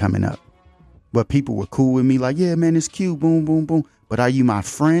with that coming up. But people were cool with me like, yeah, man, it's cute. Boom, boom, boom. But are you my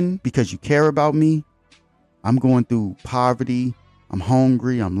friend because you care about me? I'm going through poverty. I'm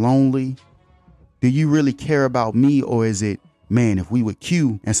hungry. I'm lonely. Do you really care about me? Or is it, man, if we with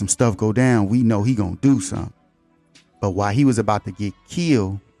Q and some stuff go down, we know he gonna do something. But while he was about to get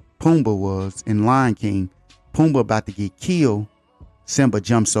killed, Pumbaa was in Lion King. Pumbaa about to get killed. Simba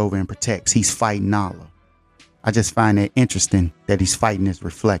jumps over and protects. He's fighting Nala. I just find it interesting that he's fighting his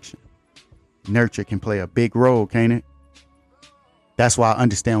reflection. Nurture can play a big role, can't it? That's why I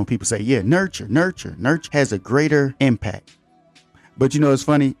understand when people say, yeah, nurture has a greater impact. But you know, it's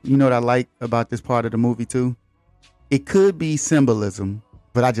funny. You know what I like about this part of the movie too? It could be symbolism,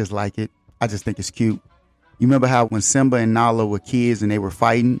 but I just like it. I just think it's cute. You remember how when Simba and Nala were kids and they were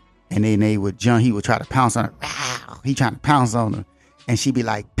fighting and then they would jump, he would try to pounce on her. He trying to pounce on her. And she'd be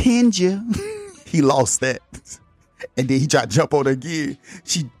like, pinned you. He lost that. And then he tried to jump on her again.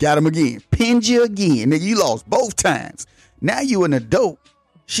 She got him again. Pinned you again. Nigga, you lost both times. Now you an adult.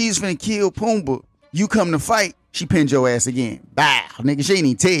 She's finna kill Pumbaa. You come to fight. She pinned your ass again. Bow. Nigga, she ain't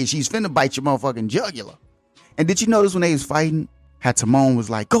even tell you. She's finna bite your motherfucking jugular. And did you notice when they was fighting, how Timon was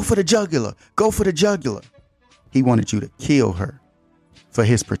like, go for the jugular. Go for the jugular. He wanted you to kill her for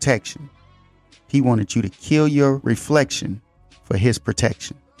his protection. He wanted you to kill your reflection for his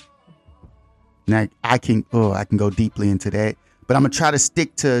protection. Now, I can go deeply into that, but I'm going to try to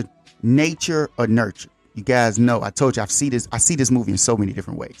stick to nature or nurture. You guys know, I told you, I see this movie in so many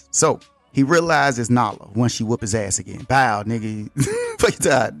different ways. So he realizes Nala once she whoop his ass again. Bow, nigga.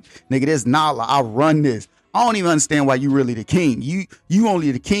 Nigga, this Nala, I run this. I don't even understand why you really the king. You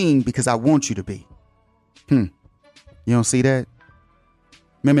only the king because I want you to be. You don't see that?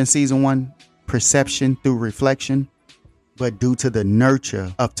 Remember in season 1, perception through reflection? But due to the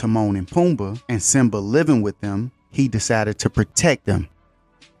nurture of Timon and Pumbaa and Simba living with them, he decided to protect them.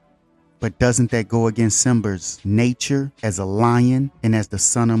 But doesn't that go against Simba's nature as a lion and as the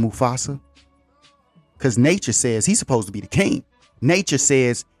son of Mufasa? Because nature says he's supposed to be the king. Nature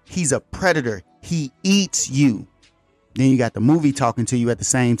says he's a predator. He eats you. Then you got the movie talking to you at the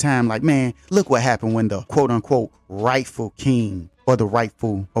same time like, man, look what happened when the quote unquote rightful king or the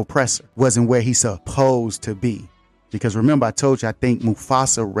rightful oppressor wasn't where he's supposed to be. Because remember, I told you, I think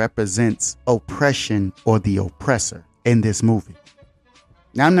Mufasa represents oppression or the oppressor in this movie.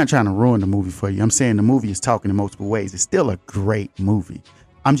 Now, I'm not trying to ruin the movie for you. I'm saying the movie is talking in multiple ways. It's still a great movie.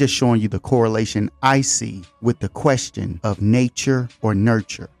 I'm just showing you the correlation I see with the question of nature or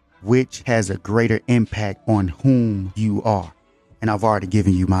nurture, which has a greater impact on whom you are. And I've already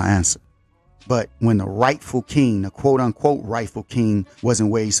given you my answer. But when the rightful king, the quote unquote rightful king, wasn't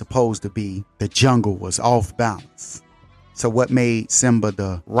where he's supposed to be, the jungle was off balance. So what made Simba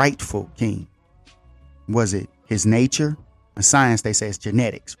the rightful king? Was it his nature? In science, they say it's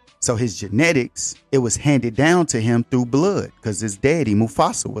genetics. So his genetics, it was handed down to him through blood because his daddy,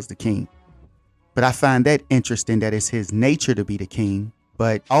 Mufasa, was the king. But I find that interesting that it's his nature to be the king.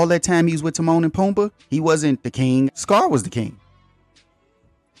 But all that time he was with Timon and Pumbaa, he wasn't the king. Scar was the king.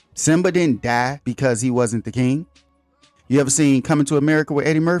 Simba didn't die because he wasn't the king. You ever seen Coming to America with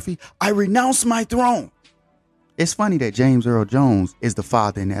Eddie Murphy? I renounce my throne. It's funny that James Earl Jones is the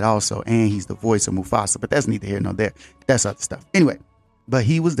father in that also, and he's the voice of Mufasa, but that's neither here nor there. That's other stuff. Anyway, but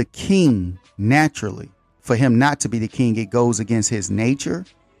he was the king naturally. For him not to be the king, it goes against his nature,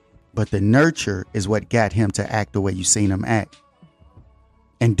 but the nurture is what got him to act the way you seen him act.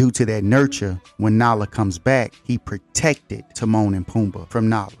 And due to that nurture, when Nala comes back, he protected Timon and Pumbaa from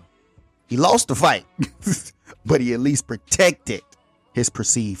Nala. He lost the fight, but he at least protected his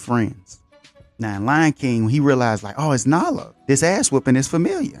perceived friends. Now in Lion King, when he realized like, oh, it's Nala. This ass whooping is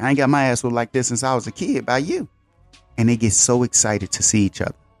familiar. I ain't got my ass whooped like this since I was a kid by you. And they get so excited to see each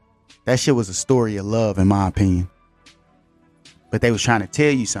other. That shit was a story of love, in my opinion. But they was trying to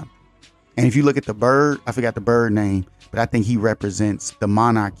tell you something. And if you look at the bird, I forgot the bird name, but I think he represents the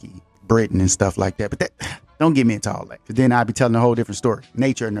monarchy, Britain and stuff like that. But that, don't get me into all that. Because then I'd be telling a whole different story.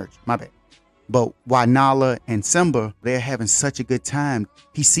 Nature and nurture. My bad. But while Nala and Simba, they're having such a good time,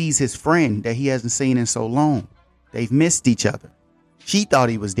 he sees his friend that he hasn't seen in so long. They've missed each other. She thought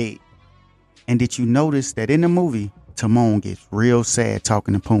he was dead. And did you notice that in the movie, Timon gets real sad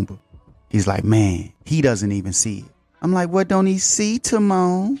talking to Pumbaa? He's like, man, he doesn't even see it. I'm like, what don't he see,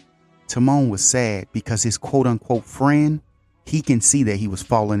 Timon? Timon was sad because his quote unquote friend, he can see that he was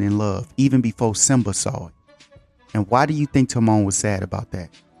falling in love even before Simba saw it. And why do you think Timon was sad about that?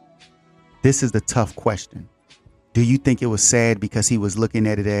 This is the tough question. Do you think it was sad because he was looking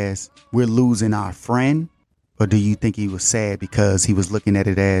at it as we're losing our friend? Or do you think he was sad because he was looking at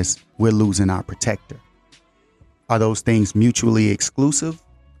it as we're losing our protector? Are those things mutually exclusive,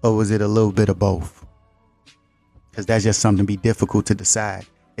 or was it a little bit of both? Because that's just something to be difficult to decide,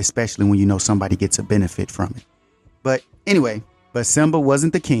 especially when you know somebody gets a benefit from it. But anyway, Simba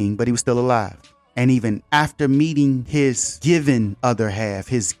wasn't the king, but he was still alive. And even after meeting his given other half,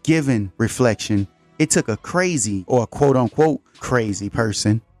 his given reflection, it took a crazy or a quote unquote crazy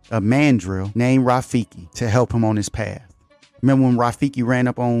person, a mandrill named Rafiki, to help him on his path. Remember when Rafiki ran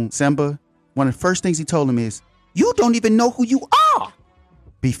up on Simba? One of the first things he told him is, you don't even know who you are.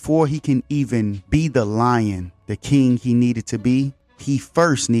 Before he can even be the lion, the king he needed to be, he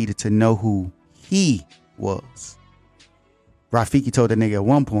first needed to know who he was. Rafiki told the nigga at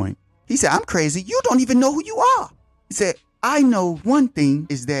one point, he said, I'm crazy. You don't even know who you are. He said, I know one thing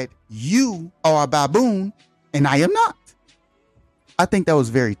is that you are a baboon and I am not. I think that was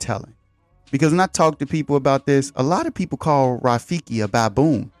very telling because when I talk to people about this, a lot of people call Rafiki a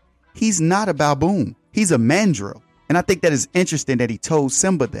baboon. He's not a baboon. He's a mandrill. And I think that is interesting that he told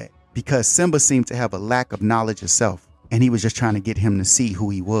Simba that because Simba seemed to have a lack of knowledge of self and he was just trying to get him to see who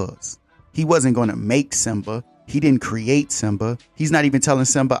he was. He wasn't going to make Simba. He didn't create Simba. He's not even telling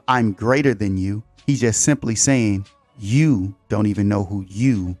Simba, I'm greater than you. He's just simply saying, you don't even know who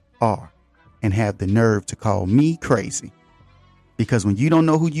you are and have the nerve to call me crazy. Because when you don't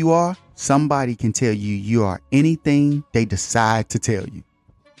know who you are, somebody can tell you you are anything they decide to tell you.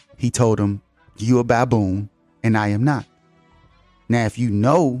 He told him, you a baboon and I am not. Now, if you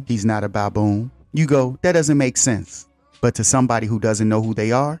know he's not a baboon, you go, that doesn't make sense. But to somebody who doesn't know who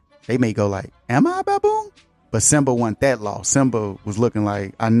they are, they may go like, am I a baboon? But Simba wasn't that lost. Simba was looking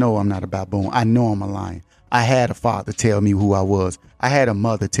like, I know I'm not a baboon. I know I'm a lion. I had a father tell me who I was. I had a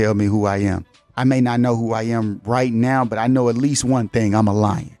mother tell me who I am. I may not know who I am right now, but I know at least one thing, I'm a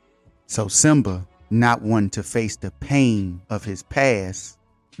lion. So Simba, not wanting to face the pain of his past.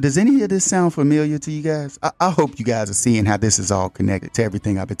 Does any of this sound familiar to you guys? I hope you guys are seeing how this is all connected to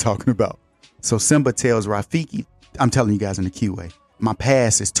everything I've been talking about. So Simba tells Rafiki, I'm telling you guys in the QA, my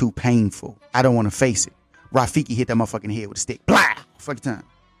past is too painful. I don't want to face it. Rafiki hit that motherfucking head with a stick. Blah! Fucking time.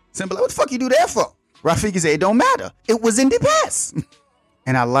 Simba like, what the fuck you do that for? Rafiki said, it don't matter. It was in the past.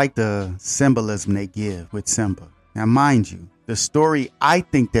 And I like the symbolism they give with Simba. Now, mind you, the story I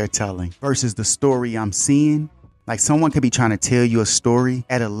think they're telling versus the story I'm seeing, Like someone could be trying to tell you a story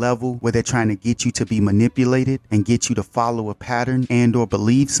at a level where they're trying to get you to be manipulated and get you to follow a pattern and or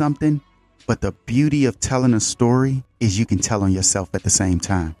believe something. But the beauty of telling a story is you can tell on yourself at the same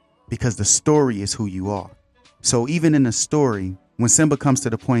time, because the story is who you are. So even in a story, when Simba comes to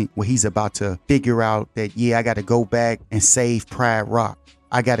the point where he's about to figure out that, yeah, I got to go back and save Pride Rock.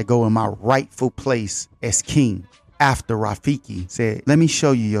 I got to go in my rightful place as king. After Rafiki said, let me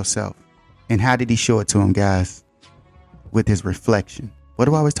show you yourself. And how did he show it to him, guys? With his reflection. What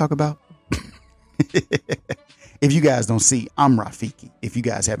do I always talk about? If you guys don't see, I'm Rafiki. If you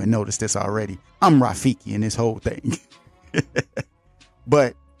guys haven't noticed this already, I'm Rafiki in this whole thing.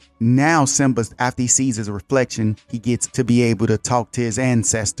 But now Simba, after he sees his reflection, he gets to be able to talk to his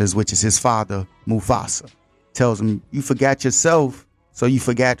ancestors, which is his father, Mufasa. Tells him, you forgot yourself, so you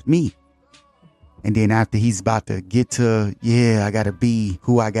forgot me. And then after he's about to get to, yeah, I got to be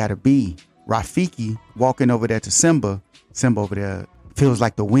who I got to be. Rafiki walking over there to Simba over there feels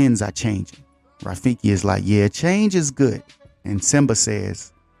like the winds are changing. Rafiki is like, yeah, change is good. And Simba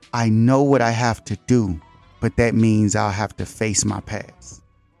says, I know what I have to do, but that means I'll have to face my past.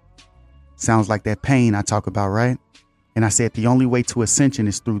 Sounds like that pain I talk about, right? And I said the only way to ascension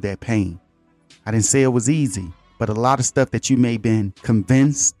is through that pain. I didn't say it was easy, but a lot of stuff that you may have been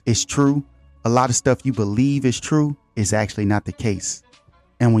convinced is true, a lot of stuff you believe is true, is actually not the case.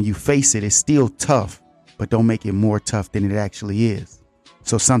 And when you face it, it's still tough, but don't make it more tough than it actually is.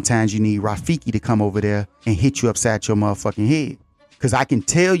 So sometimes you need Rafiki to come over there and hit you upside your motherfucking head. Because I can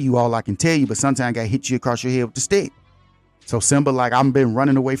tell you all I can tell you, but sometimes I got to hit you across your head with the stick. So Simba, like, I've been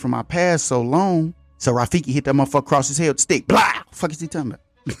running away from my past so long. So Rafiki hit that motherfucker across his head with the stick. Blah! What the fuck is he talking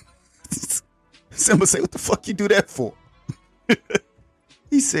about? Simba say, what the fuck you do that for?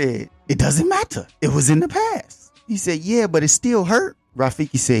 He said, it doesn't matter. It was in the past. He said, yeah, but it still hurt.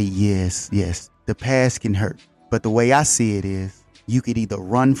 Rafiki said, yes, the past can hurt. But the way I see it is, you could either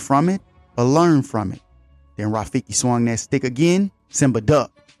run from it or learn from it. Then Rafiki swung that stick again. Simba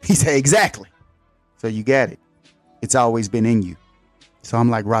ducked. He said, exactly. So you got it. It's always been in you. So I'm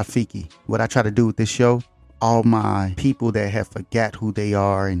like, Rafiki, what I try to do with this show, all my people that have forgot who they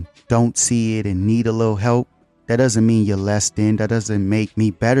are and don't see it and need a little help, that doesn't mean you're less than. That doesn't make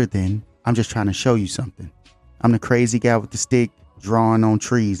me better than. I'm just trying to show you something. I'm the crazy guy with the stick drawing on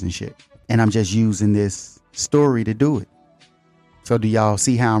trees and shit. And I'm just using this story to do it. So do y'all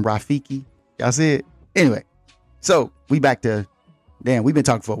see how I'm Rafiki? Y'all see it? Anyway, so we back to, damn, we've been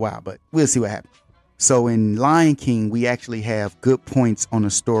talking for a while, but we'll see what happens. So in Lion King, we actually have good points on the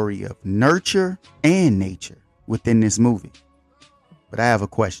story of nurture and nature within this movie. But I have a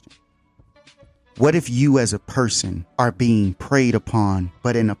question. What if you as a person are being preyed upon,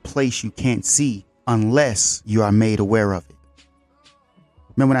 but in a place you can't see unless you are made aware of it?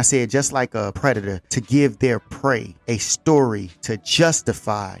 Remember when I said just like a predator, to give their prey a story to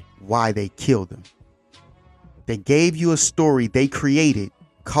justify why they killed them. They gave you a story they created,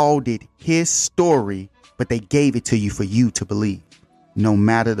 called it his story, but they gave it to you for you to believe. No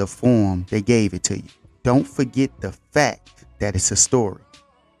matter the form, they gave it to you. Don't forget the fact that it's a story.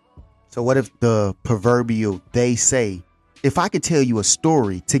 So what if the proverbial they say, if I could tell you a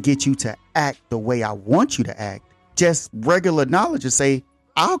story to get you to act the way I want you to act, just regular knowledge to say,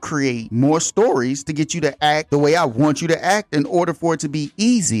 I'll create more stories to get you to act the way I want you to act in order for it to be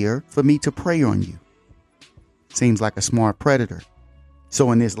easier for me to prey on you. Seems like a smart predator.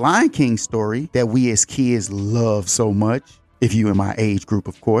 So in this Lion King story that we as kids love so much, if you in my age group,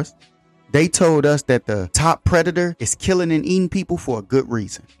 of course, they told us that the top predator is killing and eating people for a good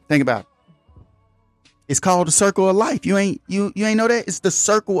reason. Think about it. It's called the circle of life. You ain't know that? It's the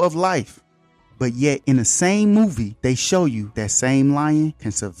circle of life. But yet in the same movie, they show you that same lion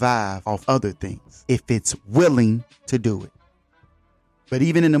can survive off other things if it's willing to do it. But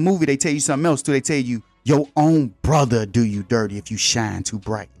even in the movie, they tell you something else too. They tell you your own brother do you dirty if you shine too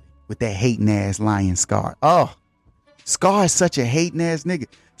brightly with that hating ass lion Scar. Oh, Scar is such a hating ass nigga.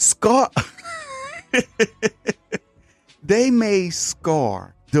 Scar. They made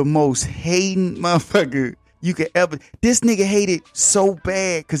Scar the most hating motherfucker you could ever. This nigga hated so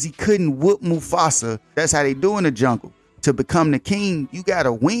bad because he couldn't whoop Mufasa. That's how they do in the jungle. To become the king, you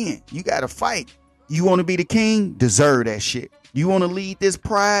gotta win. You gotta fight. You want to be the king? Deserve that shit. You want to lead this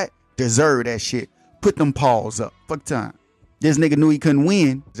pride? Deserve that shit. Put them paws up. Fuck time. This nigga knew he couldn't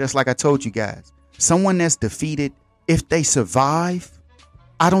win. Just like I told you guys. Someone that's defeated, if they survive,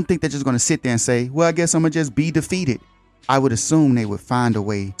 I don't think they're just going to sit there and say, well, I guess I'm going to just be defeated. I would assume they would find a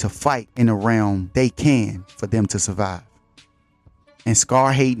way to fight in a realm they can for them to survive. And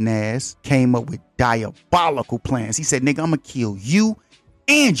Scar hating ass came up with diabolical plans. He said, nigga, I'm going to kill you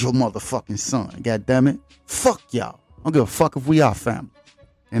and your motherfucking son. God damn it. Fuck y'all. I don't give a fuck if we are family.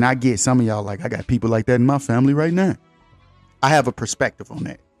 And I get some of y'all like, I got people like that in my family right now. I have a perspective on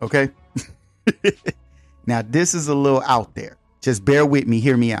that. Okay. Now, this is a little out there. Just bear with me.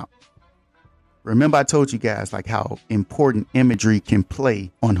 Hear me out. Remember, I told you guys like how important imagery can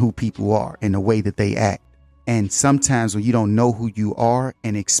play on who people are and the way that they act. And sometimes when you don't know who you are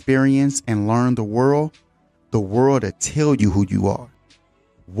and experience and learn the world will tell you who you are.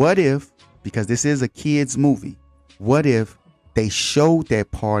 What if, because this is a kid's movie, what if they showed that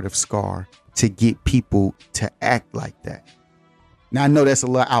part of Scar to get people to act like that? Now, I know that's a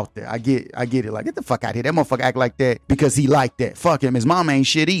little out there. I get it. Like, get the fuck out of here. That motherfucker act like that because he like that. Fuck him. His mom ain't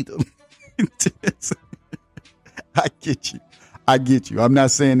shit either. I get you. I'm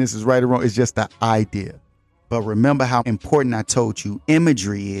not saying this is right or wrong. It's just the idea. But remember how important I told you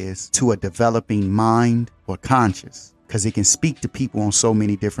imagery is to a developing mind or conscious, because it can speak to people on so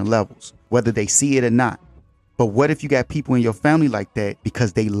many different levels, whether they see it or not. But what if you got people in your family like that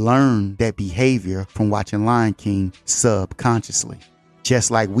because they learn that behavior from watching Lion King subconsciously? Just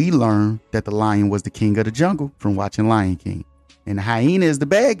like we learned that the lion was the king of the jungle from watching Lion King. And the hyena is the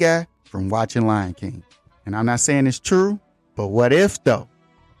bad guy from watching Lion King. And I'm not saying it's true, but what if though?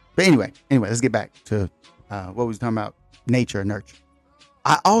 But anyway, let's get back to what we was talking about, nature and nurture.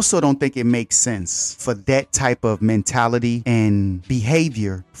 I also don't think it makes sense for that type of mentality and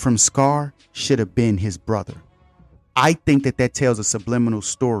behavior from Scar should have been his brother. I think that tells a subliminal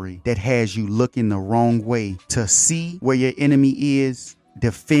story that has you looking the wrong way to see where your enemy is,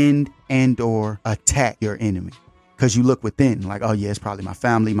 defend and or attack your enemy. Because you look within like, oh yeah, it's probably my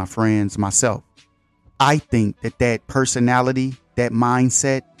family, my friends, myself. I think that personality, that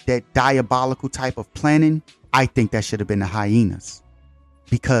mindset, that diabolical type of planning, I think that should have been the hyenas.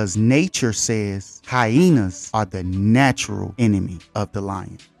 Because nature says hyenas are the natural enemy of the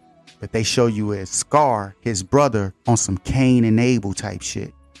lion. But they show you as Scar, his brother, on some Cain and Abel type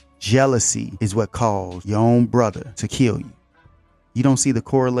shit. Jealousy is what caused your own brother to kill you. You don't see the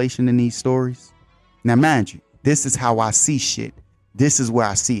correlation in these stories? Now, mind you, this is how I see shit. This is where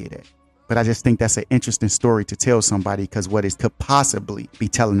I see it at. But I just think that's an interesting story to tell somebody because what it could possibly be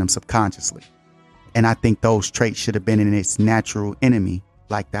telling them subconsciously. And I think those traits should have been in its natural enemy,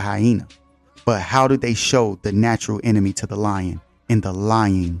 like the hyena. But how did they show the natural enemy to the lion in the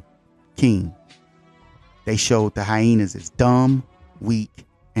Lion King? They showed the hyenas as dumb, weak,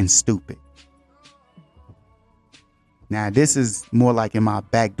 and stupid. Now, this is more like in my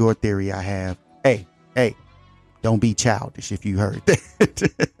backdoor theory I have. Hey, don't be childish if you heard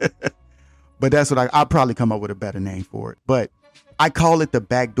that. But that's what I'll probably come up with a better name for it. But I call it the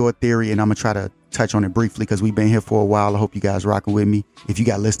backdoor theory, and I'm going to try to touch on it briefly because we've been here for a while. I hope you guys rocking with me. If you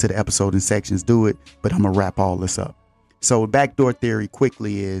got to listen to the episode in sections, do it. But I'm going to wrap all this up. So backdoor theory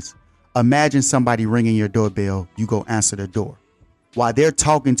quickly is, imagine somebody ringing your doorbell. You go answer the door. While they're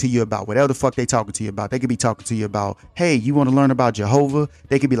talking to you about whatever the fuck they talking to you about, they could be talking to you about, hey, you want to learn about Jehovah?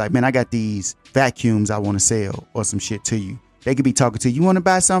 They could be like, man, I got these vacuums I want to sell or some shit to you. They could be talking to you want to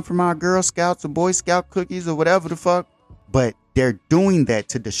buy something from our Girl Scouts or Boy Scout cookies or whatever the fuck. But they're doing that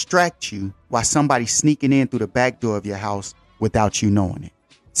to distract you while somebody's sneaking in through the back door of your house without you knowing it.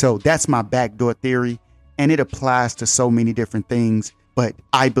 So that's my backdoor theory. And it applies to so many different things. But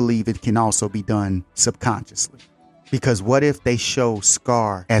I believe it can also be done subconsciously. Because what if they show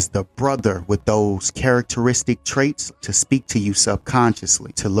Scar as the brother with those characteristic traits to speak to you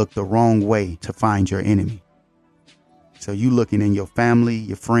subconsciously, to look the wrong way to find your enemy? So you looking in your family,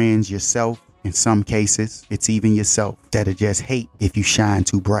 your friends, yourself. In some cases, it's even yourself that'll just hate if you shine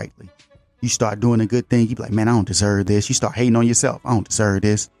too brightly. You start doing a good thing. You be like, man, I don't deserve this. You start hating on yourself. I don't deserve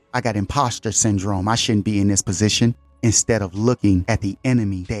this. I got imposter syndrome. I shouldn't be in this position. Instead of looking at the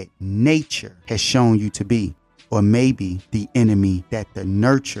enemy that nature has shown you to be. Or maybe the enemy that the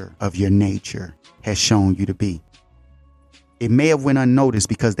nurture of your nature has shown you to be. It may have went unnoticed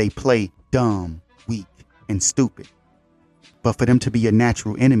because they play dumb, weak, and stupid. But for them to be your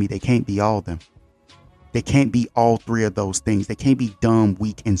natural enemy, they can't be all of them. They can't be all three of those things. They can't be dumb,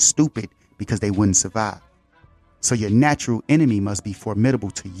 weak, and stupid because they wouldn't survive. So your natural enemy must be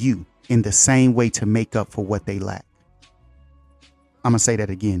formidable to you in the same way to make up for what they lack. I'm going to say that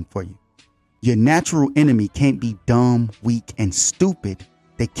again for you. Your natural enemy can't be dumb, weak, and stupid.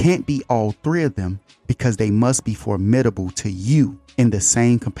 They can't be all three of them because they must be formidable to you in the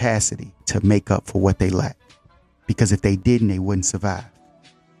same capacity to make up for what they lack. Because if they didn't, they wouldn't survive.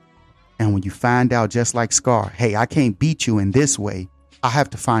 And when you find out, just like Scar, hey, I can't beat you in this way. I have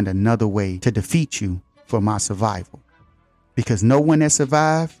to find another way to defeat you for my survival. Because no one that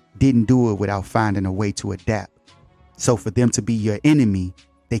survived didn't do it without finding a way to adapt. So for them to be your enemy,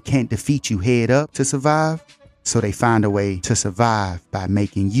 they can't defeat you head up to survive. So they find a way to survive by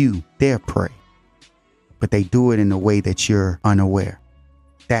making you their prey. But they do it in a way that you're unaware.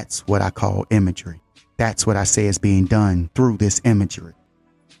 That's what I call imagery. That's what I say is being done through this imagery.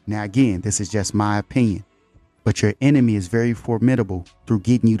 Now, again, this is just my opinion, but your enemy is very formidable through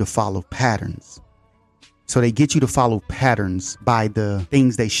getting you to follow patterns. So they get you to follow patterns by the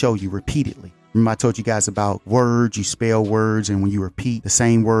things they show you repeatedly. Remember I told you guys about words, you spell words, and when you repeat the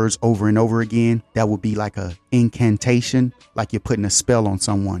same words over and over again, that would be like a incantation, like you're putting a spell on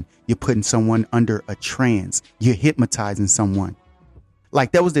someone. You're putting someone under a trance. You're hypnotizing someone.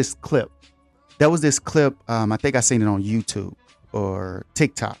 Like there was this clip. I think I seen it on YouTube or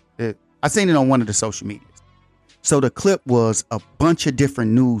TikTok. I seen it on one of the social medias. So the clip was a bunch of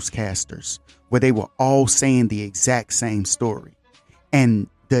different newscasters where they were all saying the exact same story. And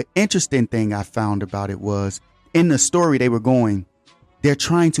the interesting thing I found about it was in the story they're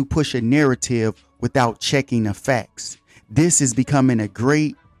trying to push a narrative without checking the facts. This is becoming a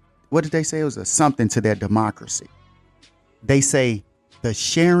great, what did they say? It was something to their democracy. They say the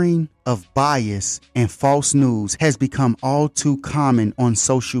sharing of bias and false news has become all too common on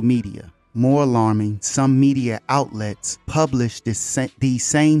social media. More alarming, some media outlets publish these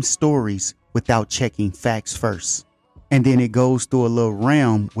same stories without checking facts first. And then it goes through a little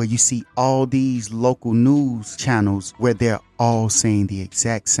realm where you see all these local news channels where they're all saying the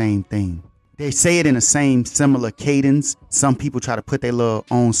exact same thing. They say it in the same similar cadence. Some people try to put their little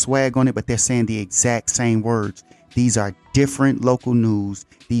own swag on it, but they're saying the exact same words. These are different local news.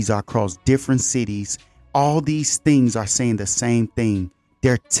 These are across different cities. All these things are saying the same thing.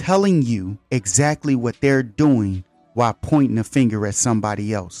 They're telling you exactly what they're doing while pointing a finger at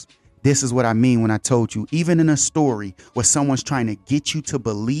somebody else. This is what I mean when I told you, even in a story where someone's trying to get you to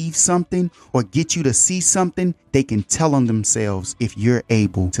believe something or get you to see something, they can tell on themselves if you're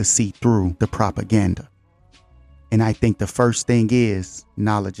able to see through the propaganda. And I think the first thing is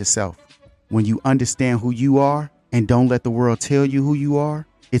knowledge yourself. When you understand who you are and don't let the world tell you who you are,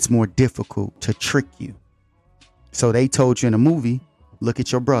 it's more difficult to trick you. So they told you in a movie, look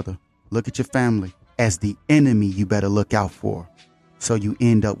at your brother, look at your family as the enemy you better look out for. So you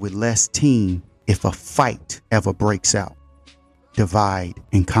end up with less team if a fight ever breaks out. Divide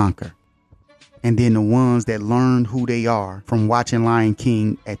and conquer. And then the ones that learned who they are from watching Lion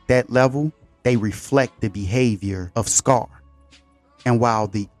King at that level, they reflect the behavior of Scar. And while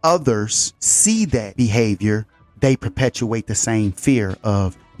the others see that behavior, they perpetuate the same fear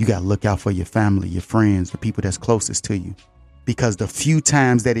of you got to look out for your family, your friends, the people that's closest to you. Because the few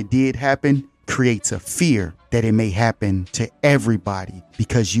times that it did happen creates a fear that it may happen to everybody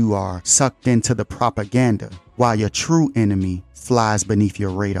because you are sucked into the propaganda while your true enemy flies beneath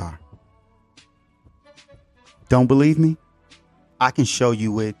your radar. Don't believe me? I can show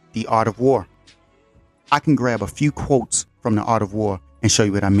you with The Art of War. I can grab a few quotes from The Art of War and show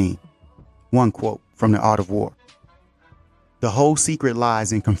you what I mean. One quote from The Art of War. The whole secret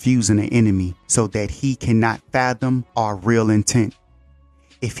lies in confusing the enemy so that he cannot fathom our real intent.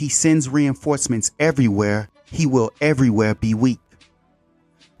 If he sends reinforcements everywhere, he will everywhere be weak.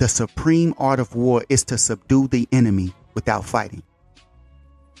 The supreme art of war is to subdue the enemy without fighting.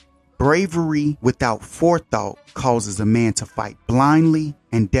 Bravery without forethought causes a man to fight blindly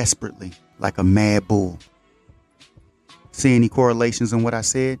and desperately like a mad bull. See any correlations in what I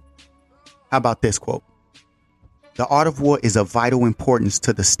said? How about this quote? The art of war is of vital importance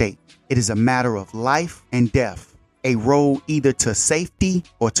to the state. It is a matter of life and death, a road either to safety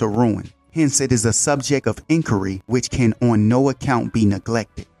or to ruin. Hence, it is a subject of inquiry which can on no account be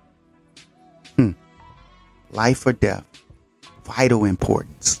neglected. Life or death, vital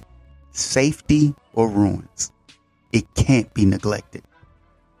importance, safety or ruins. It can't be neglected.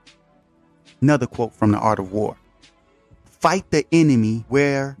 Another quote from The Art of War. Fight the enemy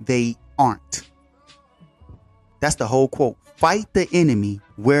where they aren't. That's the whole quote. Fight the enemy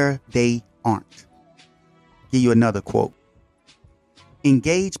where they aren't. Give you another quote.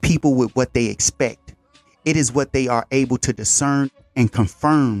 Engage people with what they expect. It is what they are able to discern and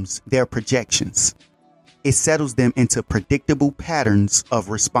confirms their projections. It settles them into predictable patterns of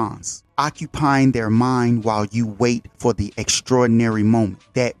response, occupying their mind while you wait for the extraordinary moment,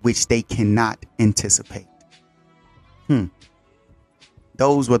 that which they cannot anticipate.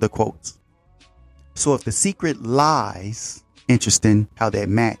 Those were the quotes. So if the secret lies, interesting how that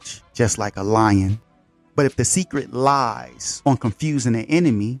match, just like a lion. But if the secret lies on confusing the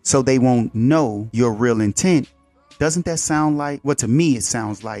enemy so they won't know your real intent, doesn't that sound like, well, to me, it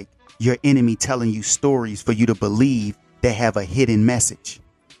sounds like your enemy telling you stories for you to believe that have a hidden message.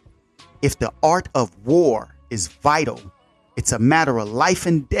 If the art of war is vital. It's a matter of life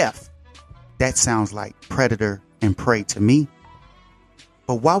and death. That sounds like predator and prey to me.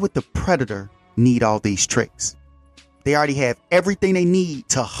 But why would the predator need all these tricks? They already have everything they need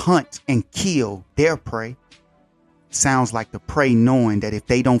to hunt and kill their prey. Sounds like the prey knowing that if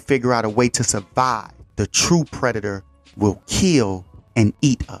they don't figure out a way to survive, the true predator will kill and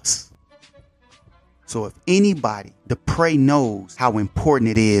eat us. So if anybody, the prey knows how important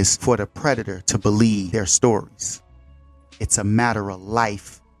it is for the predator to believe their stories. It's a matter of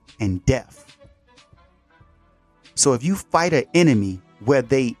life and death. So if you fight an enemy where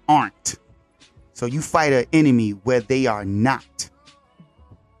they aren't, so you fight an enemy where they are not,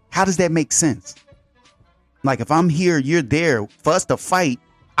 how does that make sense? Like if I'm here, you're there. For us to fight,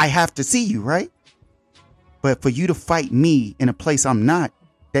 I have to see you, right? But for you to fight me in a place I'm not,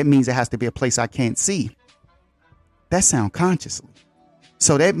 that means it has to be a place I can't see. That sounds consciously.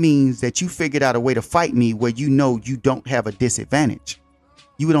 So that means that you figured out a way to fight me where you know you don't have a disadvantage.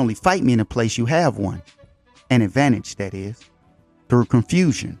 You would only fight me in a place you have one. An advantage, that is, through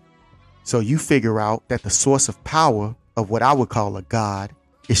confusion. So you figure out that the source of power of what I would call a god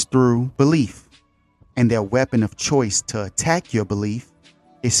is through belief. And their weapon of choice to attack your belief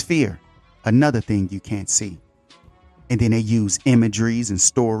is fear, another thing you can't see. And then they use imageries and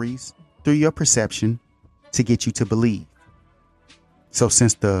stories through your perception to get you to believe. So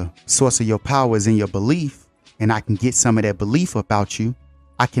since the source of your power is in your belief, and I can get some of that belief about you,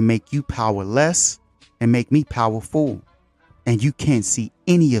 I can make you powerless and make me powerful. And you can't see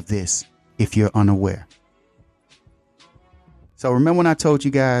any of this if you're unaware. So remember when I told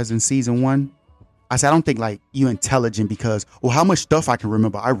you guys in season 1, I said, I don't think like you intelligent because, well, how much stuff I can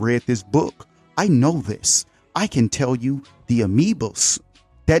remember. I read this book. I know this. I can tell you the amoebas.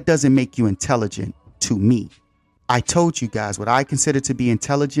 That doesn't make you intelligent to me. I told you guys what I consider to be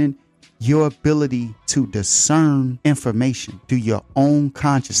intelligent, your ability to discern information through your own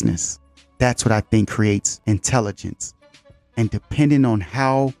consciousness. That's what I think creates intelligence. And depending on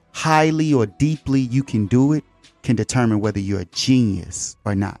how highly or deeply you can do it, can determine whether you're a genius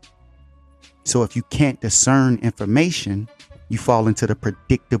or not. So if you can't discern information, you fall into the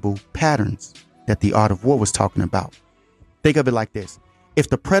predictable patterns that the art of war was talking about. Think of it like this. If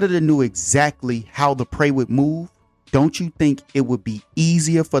the predator knew exactly how the prey would move, don't you think it would be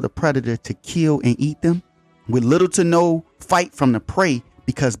easier for the predator to kill and eat them? With little to no fight from the prey,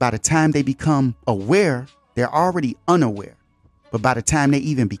 because by the time they become aware, they're already unaware. But by the time they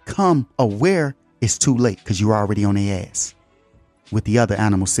even become aware, it's too late because you're already on their ass. With the other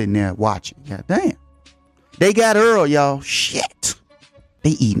animals sitting there watching. God damn. They got Earl, y'all. Shit.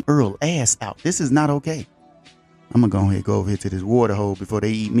 They eating Earl ass out. This is not okay. I'm going to go ahead and go over here to this water hole before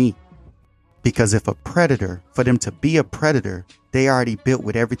they eat me. Because if a predator, for them to be a predator, they already built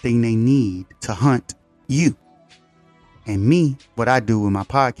with everything they need to hunt you. And me, what I do with my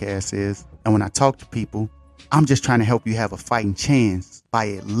podcast is, and when I talk to people, I'm just trying to help you have a fighting chance by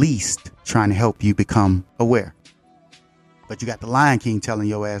at least trying to help you become aware. But you got the Lion King telling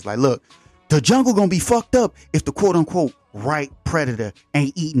your ass like, look, the jungle gonna be fucked up if the quote unquote right predator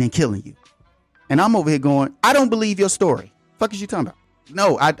ain't eating and killing you. And I'm over here going, I don't believe your story. Fuck is you talking about?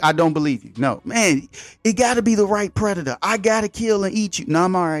 No, I don't believe you. No, man, it gotta be the right predator. I gotta kill and eat you. No,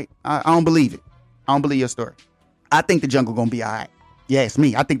 I'm all right. I don't believe it. I don't believe your story. I think the jungle gonna be all right. Yeah, it's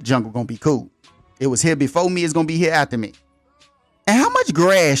me. I think the jungle gonna be cool. It was here before me. It's gonna be here after me. And how much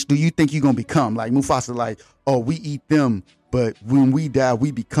grass do you think you're gonna become? Like Mufasa, like, oh, we eat them, but when we die,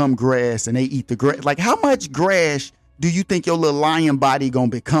 we become grass and they eat the grass. Like, how much grass do you think your little lion body gonna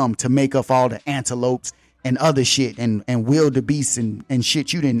become to make up all the antelopes and other shit and wildebeests and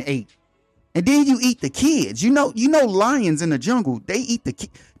shit you didn't eat? And then you eat the kids. You know, lions in the jungle, they eat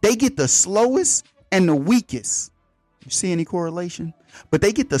they get the slowest and the weakest. You see any correlation? But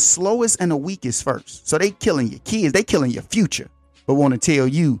they get the slowest and the weakest first. So they killing your kids. They killing your future. But want to tell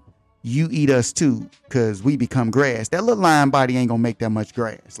you eat us too, because we become grass. That little lion body ain't gonna make that much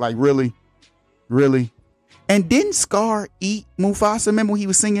grass. Like, really? Really? And didn't Scar eat Mufasa? Remember when he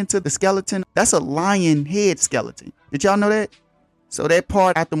was singing to the skeleton? That's a lion head skeleton. Did y'all know that? So that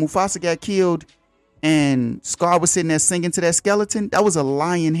part after Mufasa got killed and Scar was sitting there singing to that skeleton, that was a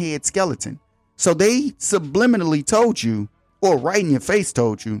lion head skeleton. So they subliminally told you, or right in your face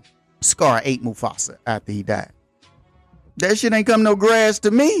told you, Scar ate Mufasa after he died. That shit ain't come no grass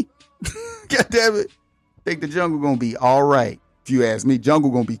to me. God damn it. Think the jungle gonna be all right. If you ask me,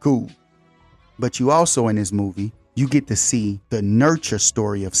 jungle gonna be cool. But you also in this movie, you get to see the nurture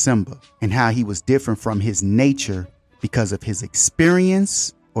story of Simba and how he was different from his nature because of his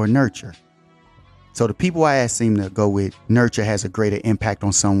experience or nurture. So the people I ask seem to go with nurture has a greater impact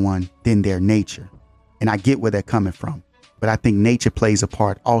on someone than their nature. And I get where they're coming from. But I think nature plays a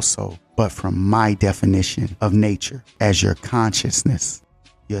part also. But from my definition of nature as your consciousness,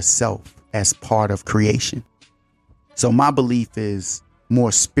 yourself as part of creation. So my belief is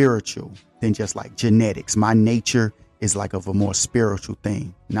more spiritual than just like genetics. My nature is like of a more spiritual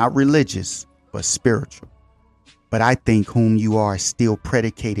thing, not religious, but spiritual. But I think whom you are is still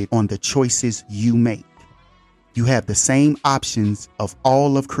predicated on the choices you make. You have the same options of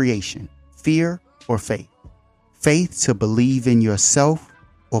all of creation, fear or faith. Faith to believe in yourself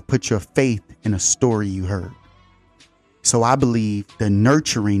or put your faith in a story you heard. So I believe the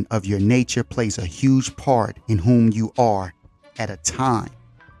nurturing of your nature plays a huge part in whom you are at a time.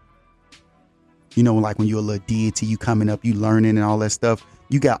 You know, like when you're a little deity, you coming up, you learning and all that stuff.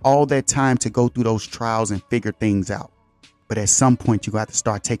 You got all that time to go through those trials and figure things out. But at some point, you got to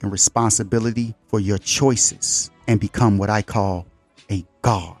start taking responsibility for your choices and become what I call a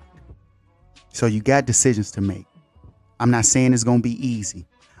god. So you got decisions to make. I'm not saying it's going to be easy.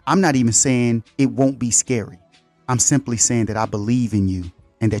 I'm not even saying it won't be scary. I'm simply saying that I believe in you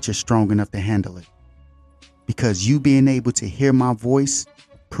and that you're strong enough to handle it. Because you being able to hear my voice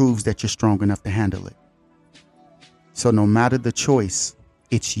proves that you're strong enough to handle it. So no matter the choice,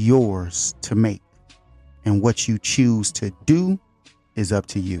 it's yours to make. And what you choose to do is up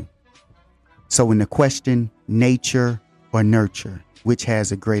to you. So in the question, nature or nurture, which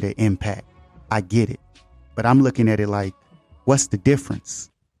has a greater impact? I get it. But I'm looking at it like, what's the difference?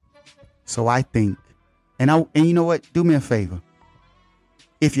 So I think, and you know what? Do me a favor.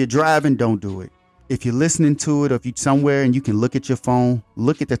 If you're driving, don't do it. If you're listening to it, or if you're somewhere and you can look at your phone,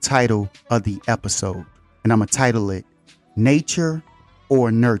 look at the title of the episode. And I'm going to title it Nature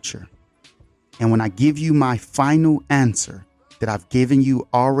or Nurture. And when I give you my final answer that I've given you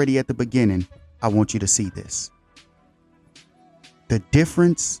already at the beginning, I want you to see this. The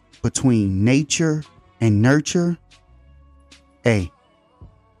difference between nature and nurture,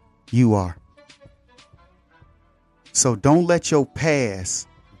 you are. So don't let your past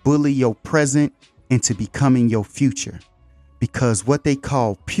bully your present into becoming your future, because what they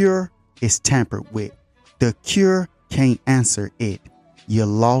call pure is tampered with. The cure can't answer it. You're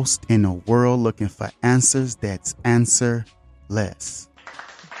lost in a world looking for answers that's answerless.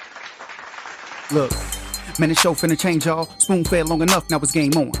 Look, man, this show finna change, y'all. Spoon fed long enough, now it's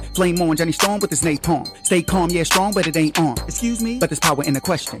game on. Flame on, Johnny Storm with his napalm. Stay calm, yeah, strong, but it ain't on. Excuse me? But there's power in the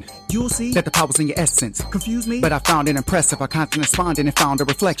question. You'll see that the power's in your essence. Confuse me? But I found it impressive. I constantly responded and found a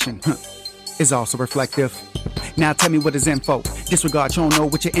reflection. Is also reflective. Now tell me what is info. Disregard, you don't know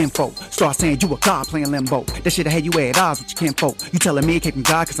what your info. Start saying you a god playing limbo. That shit I had you at odds with your kinfolk. You telling me it came from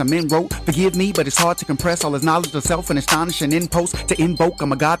God cause I'm in rote. Forgive me, but it's hard to compress all his knowledge of self and astonishing in post. To invoke,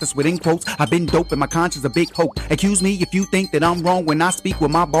 I'm a god that's within quotes. I've been dope and my conscience a big hoax. Accuse me if you think that I'm wrong when I speak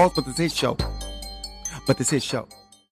with my balls, but this is his show.